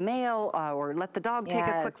grab the mail or let the dog take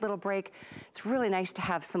a quick little break, it's really nice to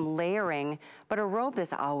have some layering, but a robe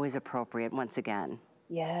that's always appropriate once again.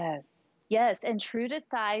 Yes. Yes, and true to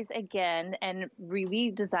size again, and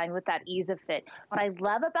really designed with that ease of fit. What I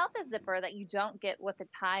love about the zipper that you don't get with the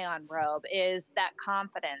tie-on robe is that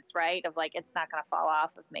confidence, right? Of like, it's not gonna fall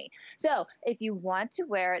off of me. So if you want to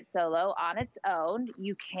wear it solo on its own,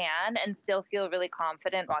 you can, and still feel really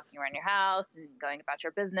confident walking around your house and going about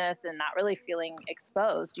your business and not really feeling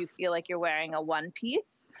exposed. You feel like you're wearing a one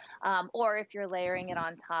piece. Or if you're layering it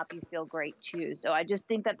on top, you feel great too. So I just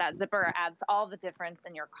think that that zipper adds all the difference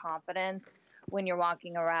in your confidence when you're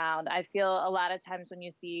walking around. I feel a lot of times when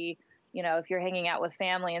you see, you know, if you're hanging out with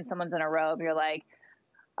family and someone's in a robe, you're like,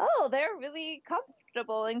 oh, they're really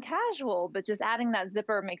comfortable and casual. But just adding that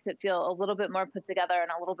zipper makes it feel a little bit more put together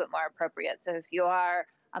and a little bit more appropriate. So if you are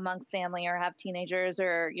amongst family or have teenagers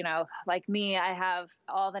or, you know, like me, I have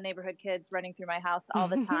all the neighborhood kids running through my house all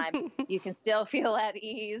the time. You can still feel at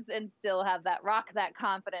ease and still have that that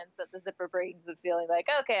confidence that the zipper brings of feeling like,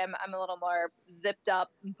 okay, I'm a little more zipped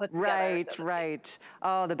up and put together. Right, right.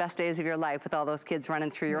 Oh, the best days of your life with all those kids running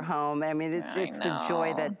through your home. I mean, it's the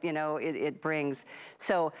joy that, you know, it brings.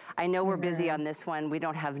 So I know we're busy on this one. We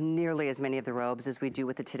don't have nearly as many of the robes as we do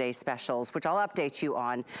with the Today Specials, which I'll update you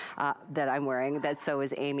on that I'm wearing. That so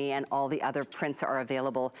is Amy, and all the other prints are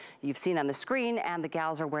available. You've seen on the screen, and the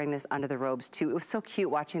gals are wearing this under the robes too. It was so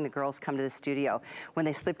cute watching the girls come to the studio. When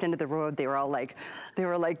they slipped into the robe, they were all like,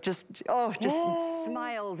 just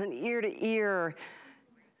smiles and ear to ear.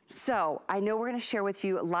 So I know we're gonna share with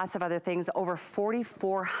you lots of other things. Over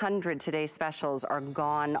 4,400 today's specials are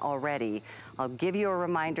gone already. I'll give you a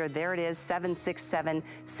reminder, there it is,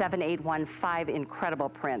 767-7815, incredible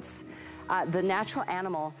prints. The natural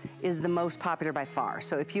animal is the most popular by far.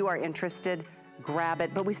 So if you are interested, grab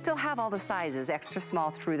it, but we still have all the sizes, extra small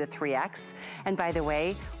through the 3X. And by the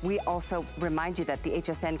way, we also remind you that the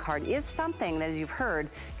HSN card is something that, as you've heard,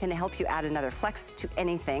 can help you add another flex to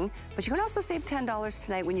anything. But you can also save $10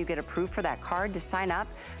 tonight when you get approved for that card. To sign up,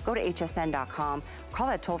 go to hsn.com, call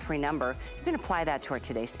that toll-free number. You can apply that to our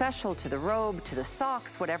Today Special, to the robe, to the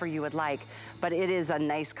socks, whatever you would like. But it is a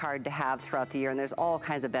nice card to have throughout the year, and there's all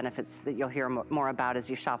kinds of benefits that you'll hear more about as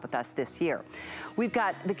you shop with us this year. We've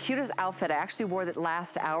got the cutest outfit. I actually wore that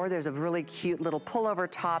last hour. There's a really cute little pullover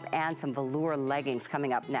top and some velour leggings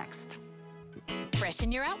coming up next. Freshen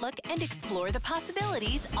your outlook and explore the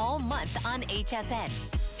possibilities all month on HSN.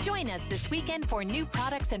 Join us this weekend for new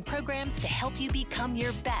products and programs to help you become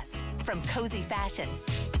your best, from cozy fashion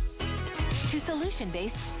to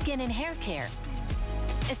solution-based skin and hair care.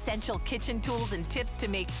 Essential kitchen tools and tips to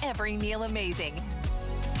make every meal amazing.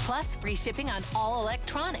 Plus free shipping on all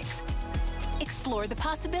electronics. Explore the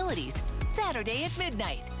possibilities, Saturday at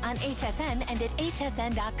midnight on HSN and at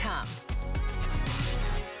hsn.com.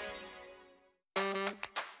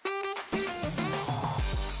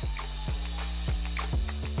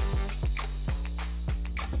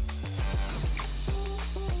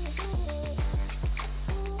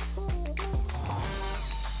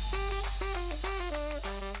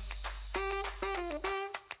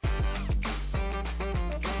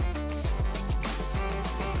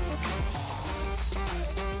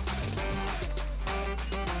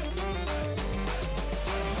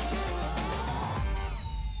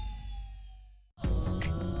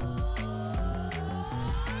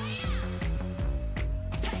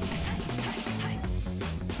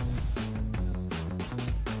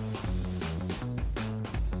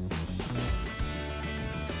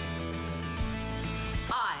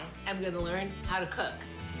 I'm going to learn how to cook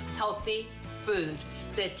healthy food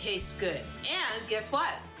that tastes good. And guess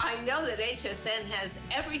what? I know that HSN has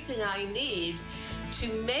everything I need to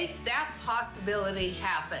make that possibility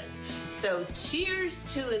happen. So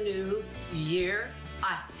cheers to a new year,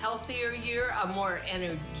 a healthier year, a more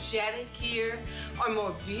energetic year, a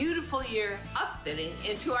more beautiful year of fitting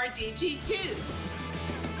into our DG2s.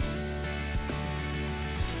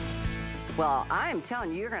 Well, I'm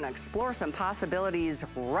telling you, you're gonna explore some possibilities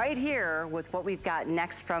right here with what we've got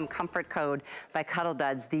next from Comfort Code by Cuddl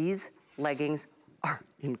Duds. These leggings are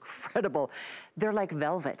incredible. They're like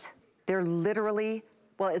velvet. They're literally,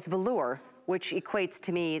 well, it's velour, which equates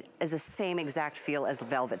to me as the same exact feel as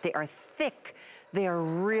velvet. They are thick. They are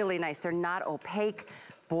really nice. They're not opaque.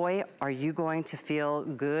 Boy, are you going to feel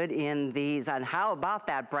good in these. And how about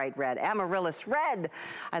that bright red, amaryllis red?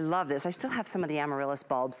 I love this. I still have some of the amaryllis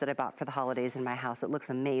bulbs that I bought for the holidays in my house. It looks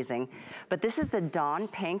amazing. But this is the Dawn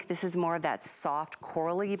pink. This is more of that soft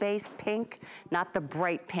corally based pink, not the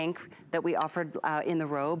bright pink that we offered in the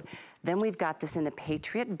robe. Then we've got this in the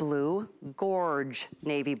Patriot blue, gorge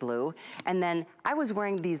navy blue. And then I was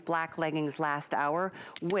wearing these black leggings last hour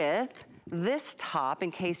with this top,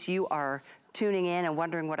 in case you are tuning in and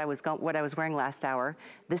wondering what I was wearing last hour.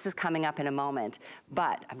 This is coming up in a moment.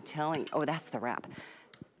 But I'm telling you, oh, that's the wrap.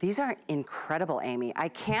 These are incredible, Amy. I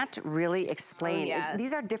can't really explain. Oh, yes.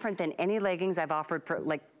 These are different than any leggings I've offered for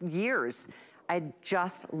like years. I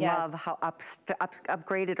just love how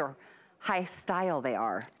upgraded or high style they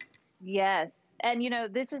are. Yes. And, you know,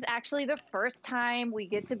 this is actually the first time we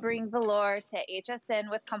get to bring velour to HSN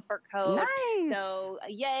with Comfort Code. Nice. So,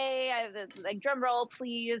 yay. Like, drum roll,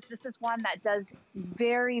 please. This is one that does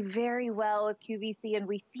very, very well with QVC, and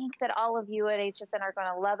we think that all of you at HSN are going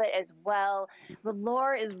to love it as well.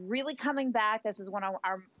 Velour is really coming back. This is one of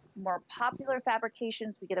our more popular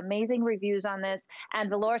fabrications. We get amazing reviews on this, and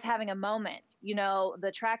velour's having a moment. You know,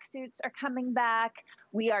 the tracksuits are coming back.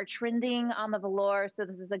 We are trending on the velour, so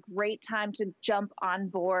this is a great time to jump on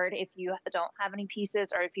board if you don't have any pieces,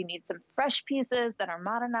 or if you need some fresh pieces that are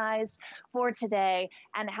modernized for today.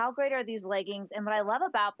 And how great are these leggings? And what I love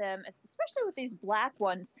about them, especially with these black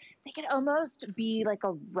ones, they can almost be like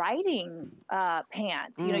a riding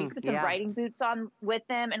pant. You know, you can put some riding boots on with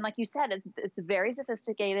them. And like you said, it's very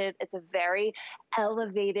sophisticated. It's a very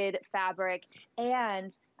elevated fabric.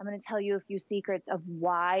 And I'm going to tell you a few secrets of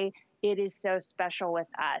why it is so special with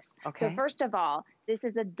us. Okay. So first of all, this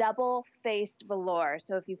is a double-faced velour.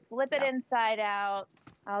 So if you flip it inside out,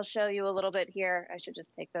 I'll show you a little bit here. I should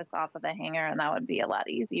just take this off of the hanger and that would be a lot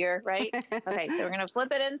easier, right? Okay, so we're gonna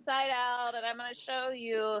flip it inside out and I'm gonna show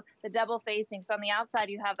you the double facing. So on the outside,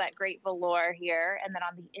 you have that great velour here. And then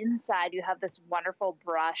on the inside, you have this wonderful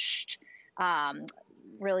brushed,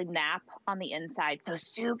 really nap on the inside. So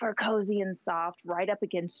super cozy and soft right up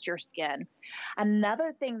against your skin.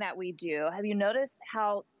 Another thing that we do, have you noticed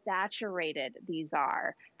how saturated these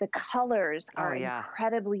are? The colors are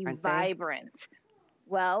incredibly vibrant.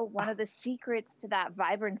 Well, one of the secrets to that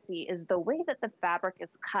vibrancy is the way that the fabric is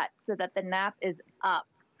cut so that the nap is up.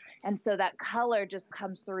 And so that color just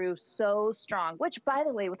comes through so strong, which, by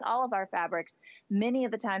the way, with all of our fabrics, many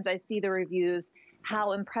of the times I see the reviews,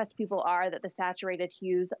 how impressed people are that the saturated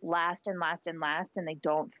hues last and last and last, and they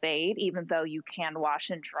don't fade, even though you can wash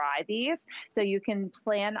and dry these. So you can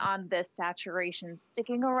plan on this saturation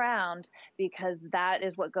sticking around because that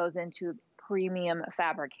is what goes into premium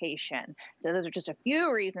fabrication. So those are just a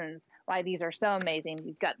few reasons why these are so amazing.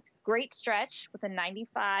 You've got great stretch with a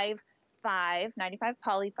 95 poly,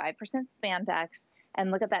 5% spandex,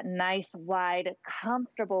 and look at that nice, wide,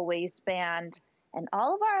 comfortable waistband. And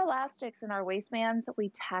all of our elastics in our waistbands, we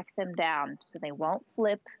tack them down so they won't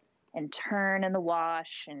flip and turn in the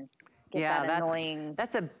wash and get that annoying.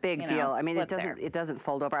 That's a big deal. I mean, it doesn't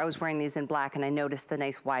fold over. I was wearing these in black and I noticed the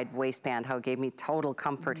nice wide waistband, how it gave me total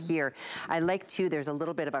comfort here. I like too, there's a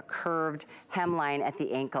little bit of a curved hemline at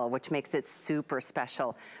the ankle, which makes it super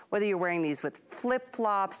special. Whether you're wearing these with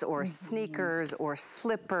flip-flops or sneakers or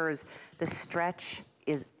slippers, the stretch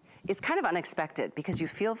is kind of unexpected because you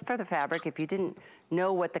feel for the fabric. If you didn't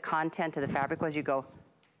know what the content of the fabric was, you go,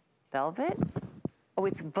 velvet? Oh,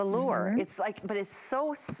 it's velour. It's like, but it's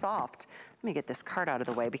so soft. Let me get this card out of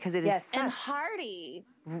the way because it is such... and hardy.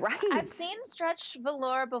 Right. I've seen stretch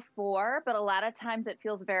velour before, but a lot of times it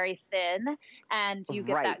feels very thin and you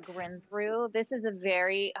get that grin through. This is a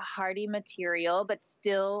very hardy material, but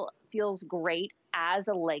still feels great as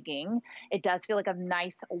a legging. It does feel like a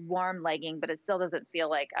nice warm legging, but it still doesn't feel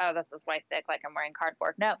like, oh, this is white thick, like I'm wearing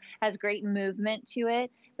cardboard. No, it has great movement to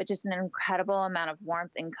it, but just an incredible amount of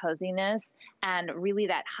warmth and coziness. And really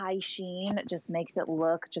that high sheen just makes it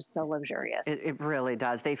look just so luxurious. It really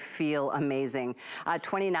does. They feel amazing.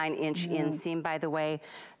 29-inch inseam, by the way.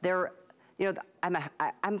 They're, you know,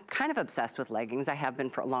 I'm kind of obsessed with leggings. I have been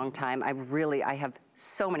for a long time. I have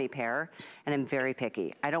so many pair, and I'm very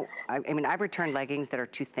picky. I mean, I've returned leggings that are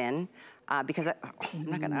too thin because I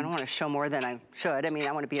don't want to show more than I should. I mean,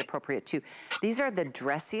 I want to be appropriate too. These are the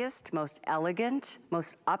dressiest, most elegant,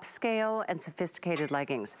 most upscale and sophisticated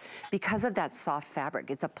leggings because of that soft fabric.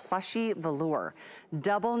 It's a plushy velour,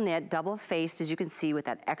 double knit, double faced, as you can see, with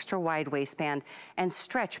that extra wide waistband and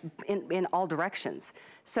stretch in all directions.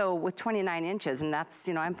 So with 29 inches, and that's,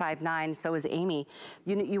 you know, I'm 5'9", so is Amy,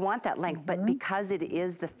 you want that length, but because it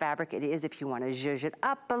is the fabric it is, if you want to zhuzh it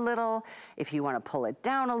up a little, if you want to pull it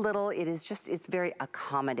down a little, it is just, it's very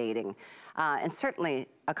accommodating. And certainly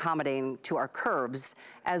accommodating to our curves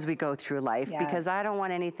as we go through life, because I don't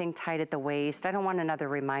want anything tight at the waist. I don't want another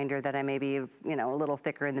reminder that I may be, you know, a little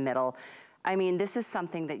thicker in the middle. I mean, this is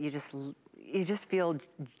something that you just feel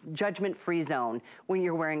judgment-free zone when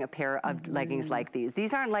you're wearing a pair of leggings like these.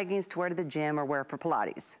 These aren't leggings to wear to the gym or wear for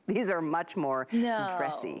Pilates. These are much more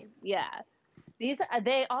dressy. Yeah,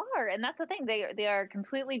 they are, and that's the thing. They are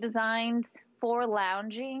completely designed for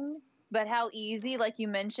lounging, but how easy, like you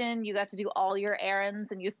mentioned, you got to do all your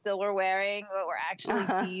errands and you still were wearing what were actually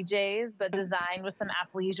PJs, but designed with some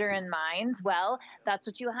athleisure in mind. Well, that's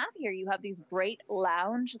what you have here. You have these great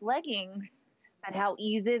lounge leggings. And how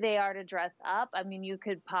easy they are to dress up. I mean, you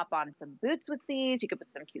could pop on some boots with these. You could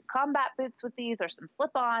put some cute combat boots with these or some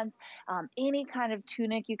slip-ons. Any kind of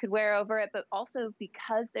tunic you could wear over it. But also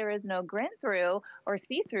because there is no grin-through or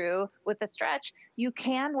see-through with the stretch, you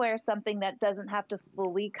can wear something that doesn't have to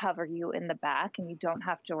fully cover you in the back. And you don't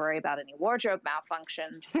have to worry about any wardrobe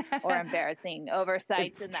malfunctions or embarrassing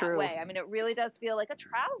oversights in that way. I mean, it really does feel like a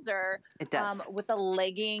trouser. It does. With a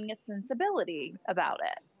legging sensibility about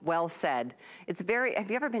it. Well said. It's very, have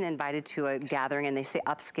you ever been invited to a gathering and they say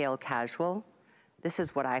upscale casual? This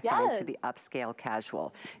is what I find to be upscale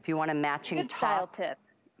casual. If you want a matching Good top. style tip.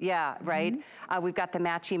 Yeah, right. We've got the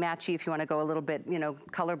matchy-matchy. If you want to go a little bit, you know,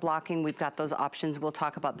 color blocking, we've got those options. We'll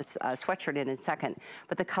talk about this sweatshirt in a second.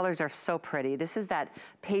 But the colors are so pretty. This is that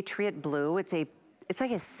Patriot blue. It's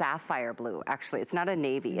like a sapphire blue, actually. It's not a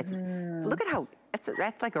navy. It's look at how,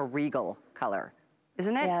 that's like a regal color.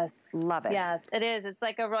 Isn't it? Yes. Love it. Yes, it is. It's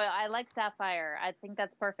like a royal. I like sapphire. I think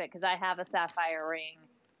that's perfect because I have a sapphire ring,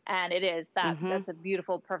 and it is that's a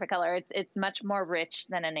beautiful, perfect color. It's much more rich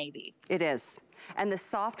than a navy. It is, and the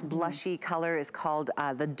soft blushy color is called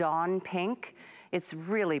the Dawn Pink. It's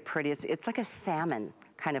really pretty. It's like a salmon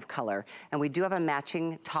kind of color. And we do have a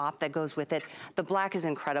matching top that goes with it. The black is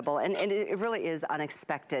incredible, and it really is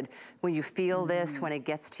unexpected. When you feel this, when it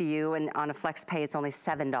gets to you, and on a flex pay, it's only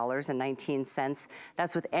 $7.19.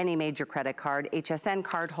 That's with any major credit card. HSN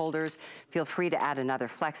card holders, feel free to add another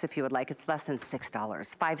flex if you would like. It's less than $6,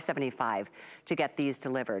 $5.75 to get these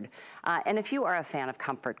delivered. And if you are a fan of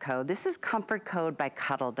Comfort Code, this is Comfort Code by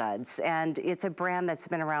Cuddl Duds, and it's a brand that's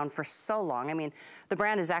been around for so long. I mean, the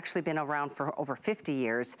brand has actually been around for over 50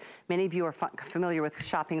 years. Many of you are familiar with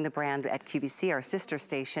shopping the brand at QVC, our sister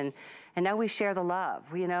station, and now we share the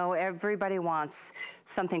love. You know, everybody wants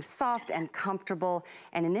something soft and comfortable,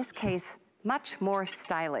 and in this case, much more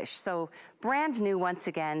stylish. So brand new once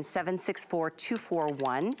again,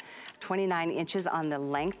 764241, 29 inches on the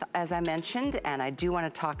length, as I mentioned, and I do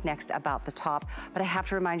want to talk next about the top, but I have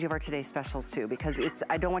to remind you of our today's specials too, because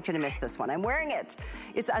I don't want you to miss this one. I'm wearing it.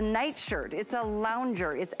 It's a nightshirt, it's a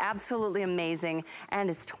lounger, it's absolutely amazing, and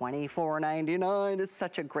it's $24.99. It's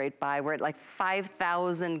such a great buy. We're at like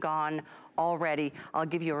 5,000 gone already. I'll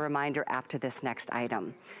give you a reminder after this next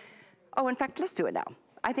item. Oh, in fact, let's do it now.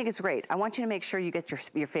 I think it's great. I want you to make sure you get your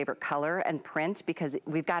favorite color and print, because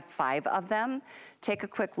we've got 5 of them. Take a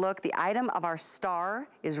quick look. The item of our star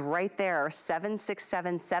is right there,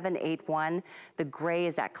 767781. The gray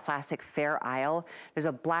is that classic Fair Isle. There's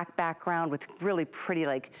a black background with really pretty,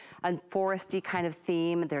 like a foresty kind of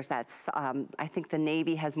theme. There's that, I think the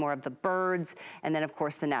navy has more of the birds, and then of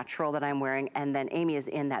course the natural that I'm wearing, and then Amy is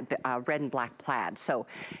in that red and black plaid. So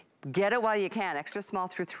get it while you can. Extra small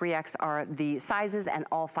through 3X are the sizes, and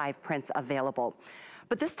all 5 prints available.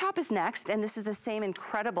 But this top is next, and this is the same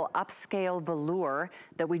incredible upscale velour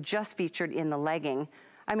that we just featured in the legging.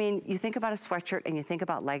 I mean, you think about a sweatshirt and you think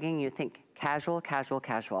about legging, you think casual, casual,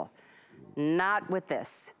 casual. Not with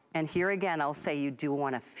this. And here again, I'll say you do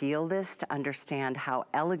want to feel this to understand how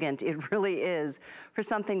elegant it really is for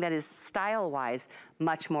something that is style-wise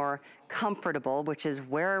much more comfortable, which is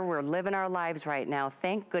where we're living our lives right now.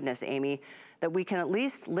 Thank goodness, Amy, that we can at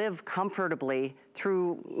least live comfortably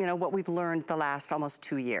through, you know, what we've learned the last almost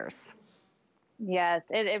 2 years. Yes,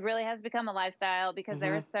 it really has become a lifestyle, because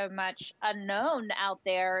there is so much unknown out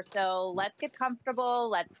there. So let's get comfortable,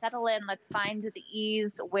 let's settle in, let's find the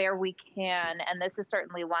ease where we can. And this is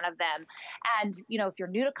certainly one of them. And, you know, if you're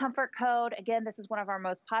new to Comfort Code, again, this is one of our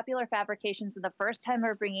most popular fabrications, and the first time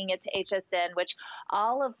we're bringing it to HSN, which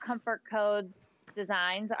all of Comfort Code's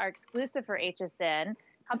designs are exclusive for HSN.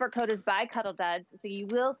 Comfort Code is by Cuddl Duds, so you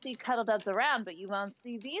will see Cuddl Duds around, but you won't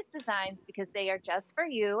see these designs because they are just for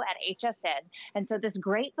you at HSN. And so this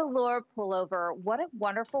great velour pullover, what a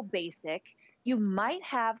wonderful basic. You might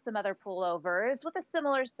have some other pullovers with a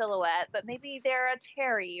similar silhouette, but maybe they're a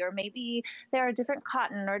terry, or maybe they're a different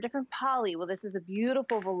cotton or a different poly. Well, this is a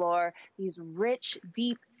beautiful velour, these rich,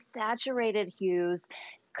 deep, saturated hues,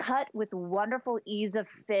 cut with wonderful ease of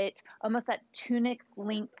fit, almost that tunic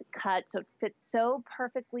length cut, so it fits so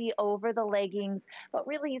perfectly over the leggings. But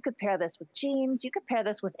really, you could pair this with jeans, you could pair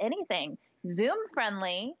this with anything. Zoom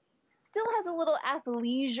friendly, still has a little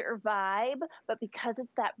athleisure vibe, but because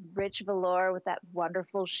it's that rich velour with that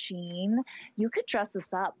wonderful sheen, you could dress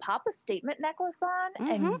this up, pop a statement necklace on,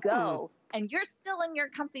 and go. And you're still in your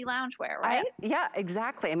comfy loungewear, right? Yeah,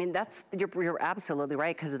 exactly. I mean, you're absolutely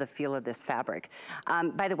right because of the feel of this fabric.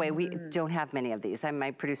 By the way, we don't have many of these.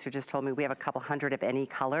 My producer just told me we have a couple hundred of any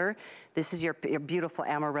color. This is your beautiful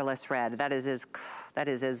amaryllis red. That is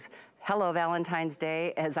as hello Valentine's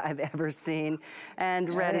Day as I've ever seen.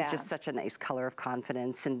 And red is just such a nice color of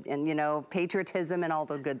confidence and you know, patriotism and all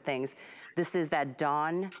the good things. This is that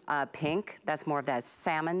dawn pink. That's more of that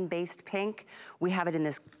salmon-based pink. We have it in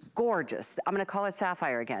this gorgeous, I'm gonna call it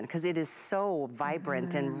sapphire again, because it is so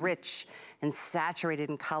vibrant and rich and saturated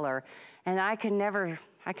in color. And I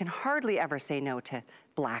can hardly ever say no to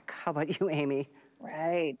black. How about you, Amy?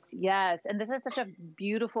 Right. Yes. And this is such a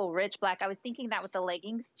beautiful, rich black. I was thinking that with the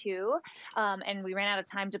leggings too. And we ran out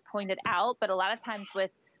of time to point it out, but a lot of times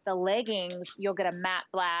with the leggings, you'll get a matte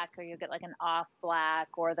black, or you'll get like an off black,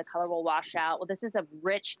 or the color will wash out. Well, this is a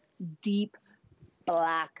rich, deep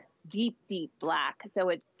black, deep, deep black. So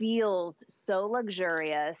it feels so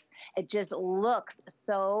luxurious. It just looks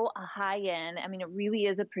so high end. I mean, it really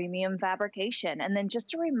is a premium fabrication. And then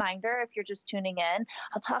just a reminder, if you're just tuning in,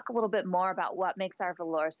 I'll talk a little bit more about what makes our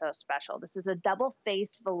velour so special. This is a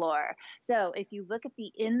double-faced velour. So if you look at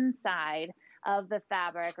the inside, of the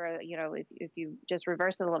fabric, or, you know, if you just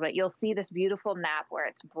reverse it a little bit, you'll see this beautiful nap where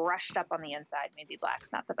it's brushed up on the inside. Maybe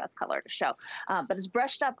black's not the best color to show, but it's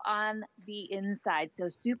brushed up on the inside. So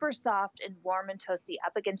super soft and warm and toasty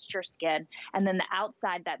up against your skin. And then the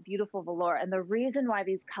outside, that beautiful velour. And the reason why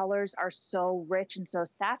these colors are so rich and so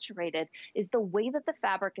saturated is the way that the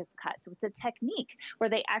fabric is cut. So it's a technique where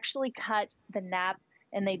they actually cut the nap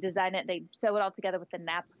and they design it, they sew it all together with the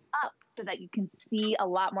nap up so that you can see a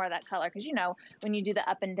lot more of that color. Because, you know, when you do the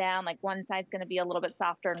up and down, like one side's going to be a little bit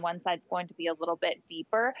softer and one side's going to be a little bit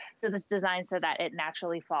deeper. So this design so that it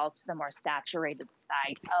naturally falls to the more saturated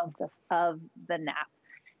side of the nap.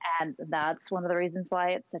 And that's one of the reasons why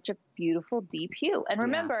it's such a beautiful deep hue. And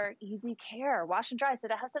remember, easy care, wash and dry. So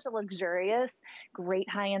to have such a luxurious, great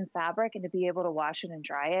high-end fabric and to be able to wash it and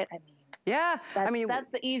dry it, I mean,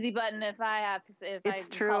 that's the easy button. If I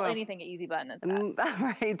call anything an easy button, it's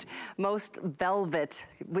that. Right. Most velvet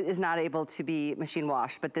is not able to be machine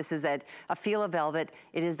washed, but this is a feel of velvet.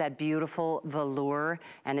 It is that beautiful velour,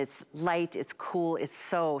 and it's light, it's cool, it's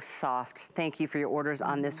so soft. Thank you for your orders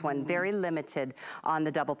on this one. Very limited on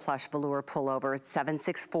the double plush velour pullover. It's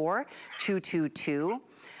 764-222.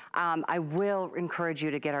 I will encourage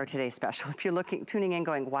you to get our Today Special. If you're tuning in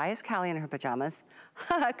going, why is Callie in her pajamas?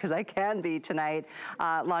 Because I can be tonight,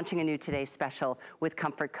 launching a new Today Special with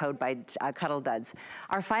Comfort Code by Cuddl Duds.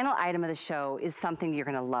 Our final item of the show is something you're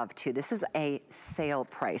gonna love too. This is a sale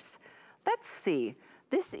price. Let's see.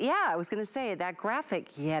 This, I was gonna say that graphic,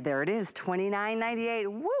 there it is, $29.98,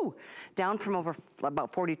 woo! Down from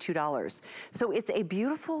about $42. So it's a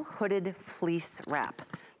beautiful hooded fleece wrap.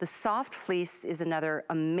 The soft fleece is another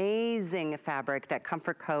amazing fabric that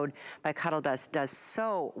Comfort Code by Cuddl Duds does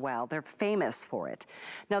so well. They're famous for it.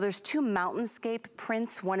 Now there's two mountainscape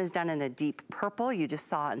prints. One is done in a deep purple, you just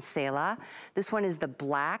saw in Selah. This one is the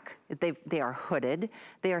black. They are hooded.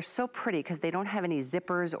 They are so pretty because they don't have any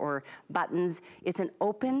zippers or buttons. It's an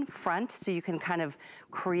open front, so you can kind of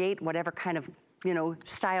create whatever kind of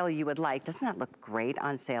style you would like. Doesn't that look great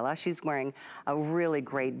on Selah? She's wearing a really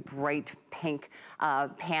great bright pink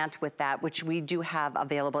pant with that, which we do have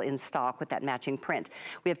available in stock with that matching print.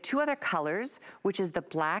 We have two other colors, which is the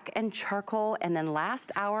black and charcoal, and then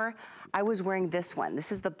last hour, I was wearing this one.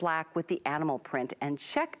 This is the black with the animal print, and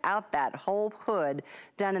check out that whole hood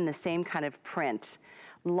done in the same kind of print.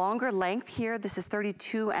 Longer length here, this is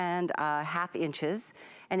 32.5 inches.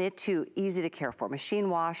 And it too, easy to care for. Machine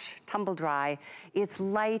wash, tumble dry. It's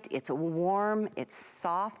light, it's warm, it's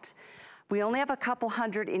soft. We only have a couple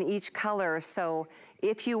hundred in each color, so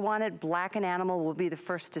if you want it, black and animal will be the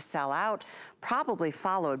first to sell out, probably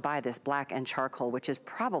followed by this black and charcoal, which is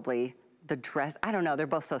probably the dress. I don't know, they're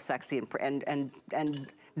both so sexy and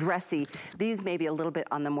dressy. These may be a little bit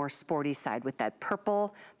on the more sporty side with that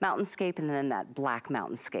purple mountainscape and then that black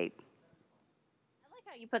mountainscape.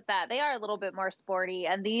 You put that, they are a little bit more sporty,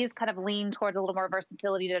 and these kind of lean towards a little more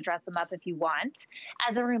versatility to dress them up if you want.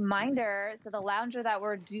 As a reminder, so the lounger that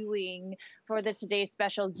we're doing for the Today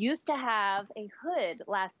Special used to have a hood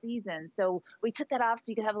last season. So we took that off so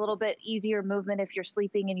you could have a little bit easier movement if you're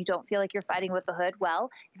sleeping and you don't feel like you're fighting with the hood.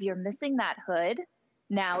 Well, if you're missing that hood,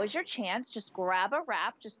 now is your chance. Just grab a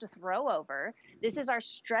wrap just to throw over. This is our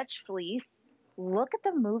stretch fleece. Look at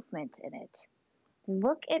the movement in it.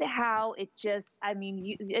 Look at how it just,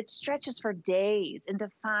 it stretches for days. And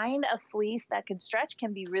to find a fleece that can stretch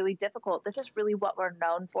can be really difficult. This is really what we're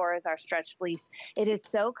known for, is our stretch fleece. It is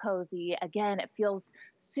so cozy. Again, it feels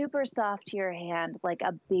super soft to your hand, like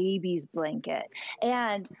a baby's blanket.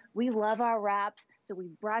 And we love our wraps. So we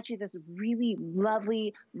brought you this really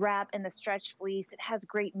lovely wrap in the stretch fleece. It has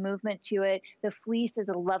great movement to it. The fleece is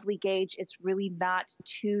a lovely gauge. It's really not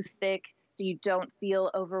too thick, so you don't feel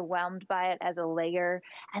overwhelmed by it as a layer.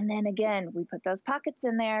 And then again, we put those pockets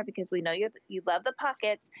in there because we know you love the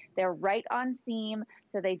pockets. They're right on seam,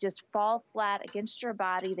 so they just fall flat against your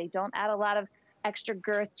body. They don't add a lot of extra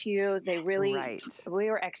girth to you. They really, we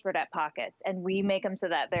were expert at pockets, and we make them so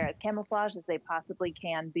that they're as camouflage as they possibly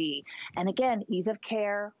can be. And again, ease of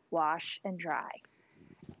care, wash and dry.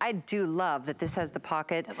 I do love that this has the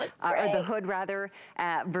pocket, or the hood rather,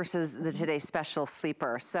 versus the Today Special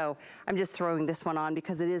sleeper. So I'm just throwing this one on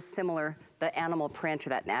because it is similar, the animal print or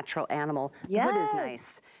that natural animal. The hood is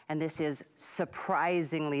nice. And this is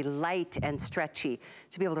surprisingly light and stretchy.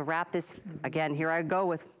 To be able to wrap this, again, here I go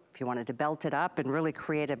with, if you wanted to belt it up and really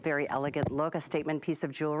create a very elegant look, a statement piece of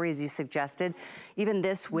jewelry as you suggested. Even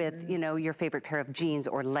this with, your favorite pair of jeans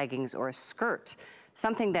or leggings or a skirt.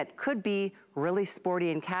 Something that could be really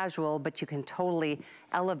sporty and casual, but you can totally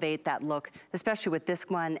elevate that look, especially with this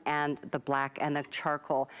one and the black and the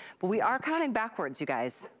charcoal. But we are counting backwards, you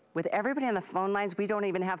guys. with everybody on the phone lines, we don't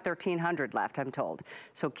even have 1,300 left, I'm told.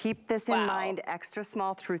 So keep this in mind, extra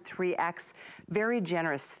small through 3X. Very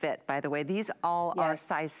generous fit, by the way. These all are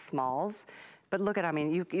size smalls. But look at, I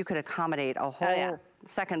mean, you could accommodate a whole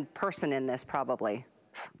second person in this probably.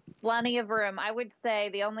 Plenty of room. I would say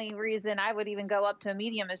the only reason I would even go up to a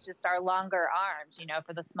medium is just our longer arms. You know,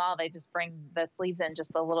 for the small, they just bring the sleeves in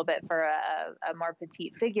just a little bit for a more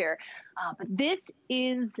petite figure. But this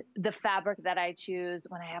is the fabric that I choose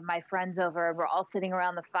when I have my friends over. We're all sitting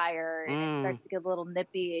around the fire and it starts to get a little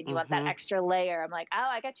nippy and you want that extra layer. I'm like, oh,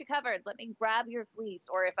 I got you covered. Let me grab your fleece.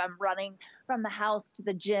 Or if I'm running from the house to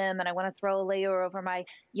the gym and I want to throw a layer over my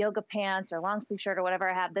yoga pants or long sleeve shirt or whatever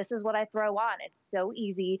I have, this is what I throw on. It's so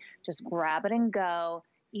easy. Just grab it and go.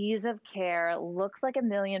 Ease of care, looks like $1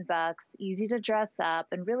 million, easy to dress up,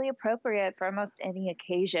 and really appropriate for almost any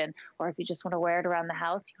occasion. Or if you just want to wear it around the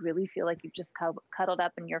house, you really feel like you've just cuddled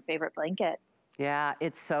up in your favorite blanket. Yeah,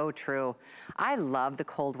 it's so true. I love the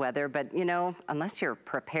cold weather, but you know, unless you're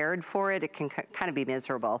prepared for it, it can kind of be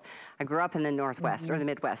miserable. I grew up in the Northwest or the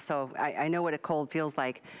Midwest, so I know what a cold feels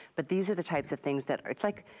like, but these are the types of things that, it's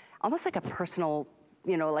like, almost like a personal,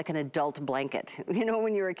 you know, like an adult blanket. You know,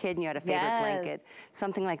 when you were a kid and you had a favorite blanket,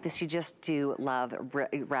 something like this you just do love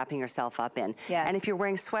wrapping yourself up in. And if you're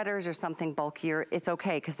wearing sweaters or something bulkier, it's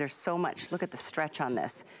okay because there's so much. Look at the stretch on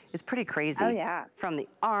this. It's pretty crazy. Oh, yeah. From the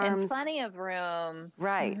arms. And plenty of room.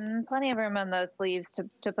 Right. Plenty of room on those sleeves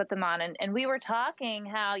to put them on. And we were talking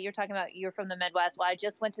how you're talking about you're from the Midwest. Well, I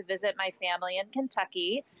just went to visit my family in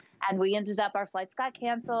Kentucky. And we ended up, our flights got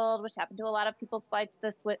canceled, which happened to a lot of people's flights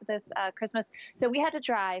this Christmas. So we had to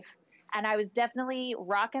drive. And I was definitely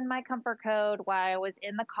rocking my comfort code while I was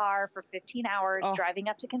in the car for 15 hours driving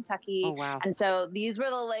up to Kentucky. Oh, wow. And so these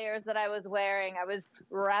were the layers that I was wearing. I was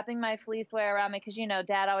wrapping my fleecewear around me because, you know,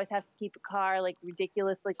 Dad always has to keep the car like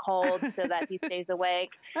ridiculously cold so that he stays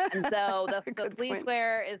awake. And so the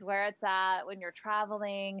fleecewear is where it's at when you're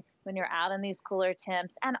traveling, when you're out in these cooler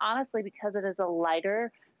temps. And honestly, because it is a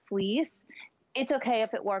lighter fleece, it's okay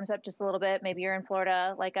if it warms up just a little bit. Maybe you're in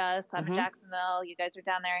Florida like us. I'm in Jacksonville. You guys are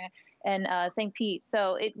down there in St. Pete.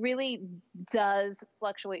 So it really does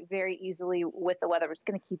fluctuate very easily with the weather. It's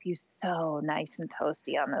going to keep you so nice and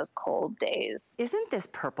toasty on those cold days. Isn't this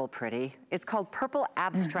purple pretty? It's called Purple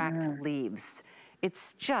Abstract Leaves.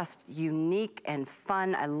 It's just unique and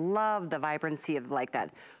fun. I love the vibrancy of like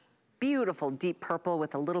that beautiful deep purple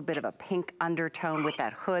with a little bit of a pink undertone with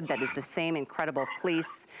that hood that is the same incredible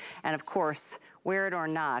fleece. And of course, wear it or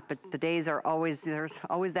not, but the days are always, there's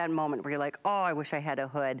always that moment where you're like, oh, I wish I had a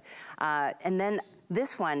hood. And then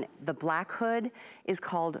this one, the black hood, is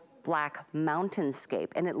called Black Mountainscape,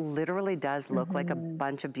 and it literally does look like a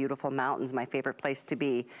bunch of beautiful mountains, my favorite place to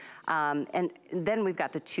be. And then we've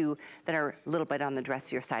got the two that are a little bit on the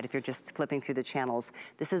dressier side if you're just flipping through the channels.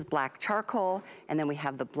 This is black charcoal, and then we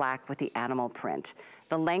have the black with the animal print.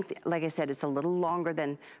 The length, like I said, it's a little longer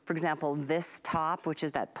than, for example, this top, which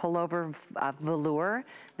is that pullover velour.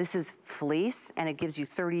 This is fleece, and it gives you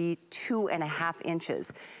 32.5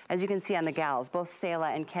 inches. As you can see on the gals, both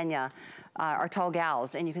Selah and Kenya are tall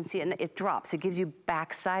gals, and you can see it drops. It gives you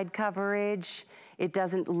backside coverage. It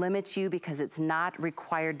doesn't limit you because it's not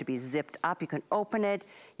required to be zipped up. You can open it,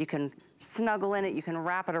 you can snuggle in it, you can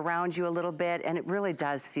wrap it around you a little bit, and it really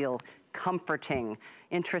does feel comforting,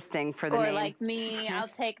 interesting for the name. Or like me, I'll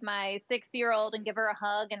take my 60-year-old and give her a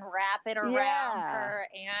hug and wrap it around her.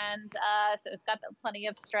 And so it's got plenty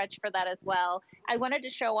of stretch for that as well. I wanted to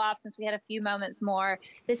show off, since we had a few moments more,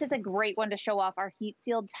 this is a great one to show off our heat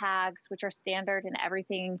sealed tags, which are standard in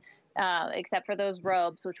everything except for those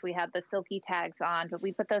robes, which we have the silky tags on, but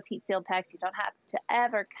we put those heat sealed tags. You don't have to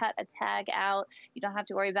ever cut a tag out. You don't have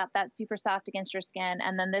to worry about that super soft against your skin.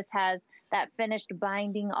 And then this has that finished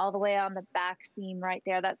binding all the way on the back seam right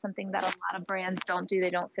there. That's something that a lot of brands don't do. They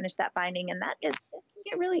don't finish that binding, and that is, it can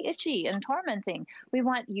get really itchy and tormenting. We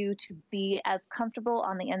want you to be as comfortable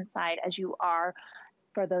on the inside as you are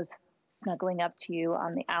for those snuggling up to you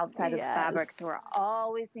on the outside of the fabric. So we're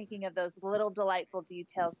always thinking of those little delightful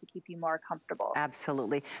details to keep you more comfortable.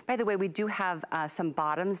 Absolutely. By the way, we do have some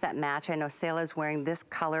bottoms that match. I know Selah's wearing this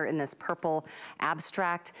color in this purple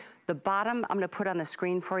abstract. The bottom, I'm gonna put on the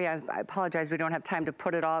screen for you. I apologize, we don't have time to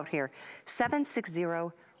put it all out here.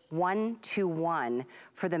 760121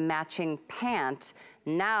 for the matching pant.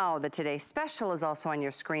 Now the Today Special is also on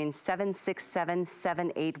your screen,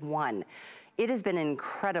 767781. It has been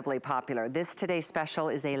incredibly popular. This Today Special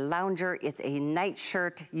is a lounger. It's a night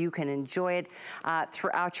shirt. You can enjoy it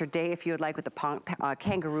throughout your day if you would like, with the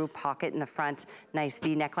kangaroo pocket in the front, nice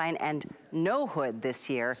V neckline, and no hood this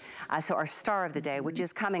year. So our star of the day, which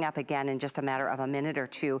is coming up again in just a matter of a minute or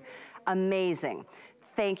two. Amazing.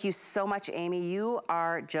 thank you so much, Amy. You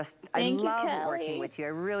are just, I love working with you. I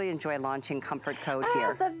really enjoy launching Comfort Code here. I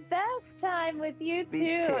have the best time with you too.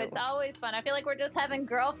 It's always fun. I feel like we're just having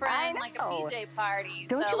girlfriend, like a PJ party.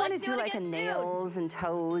 Don't you want to do like a nails and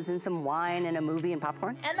toes and some wine and a movie and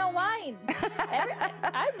popcorn? And the wine.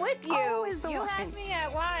 I'm with you. Always the you wine. had me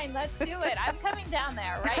at wine. Let's do it. I'm coming down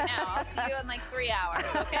there right now. I'll see you in like 3 hours,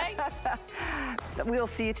 okay? We'll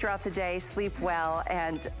see you throughout the day. Sleep well,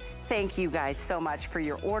 and thank you guys so much for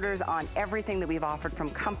your orders on everything that we've offered from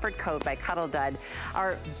Comfort Code by Cuddl Dud.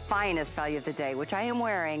 Our finest value of the day, which I am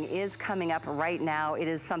wearing, is coming up right now. It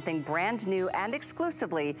is something brand new and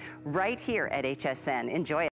exclusively right here at HSN. Enjoy it.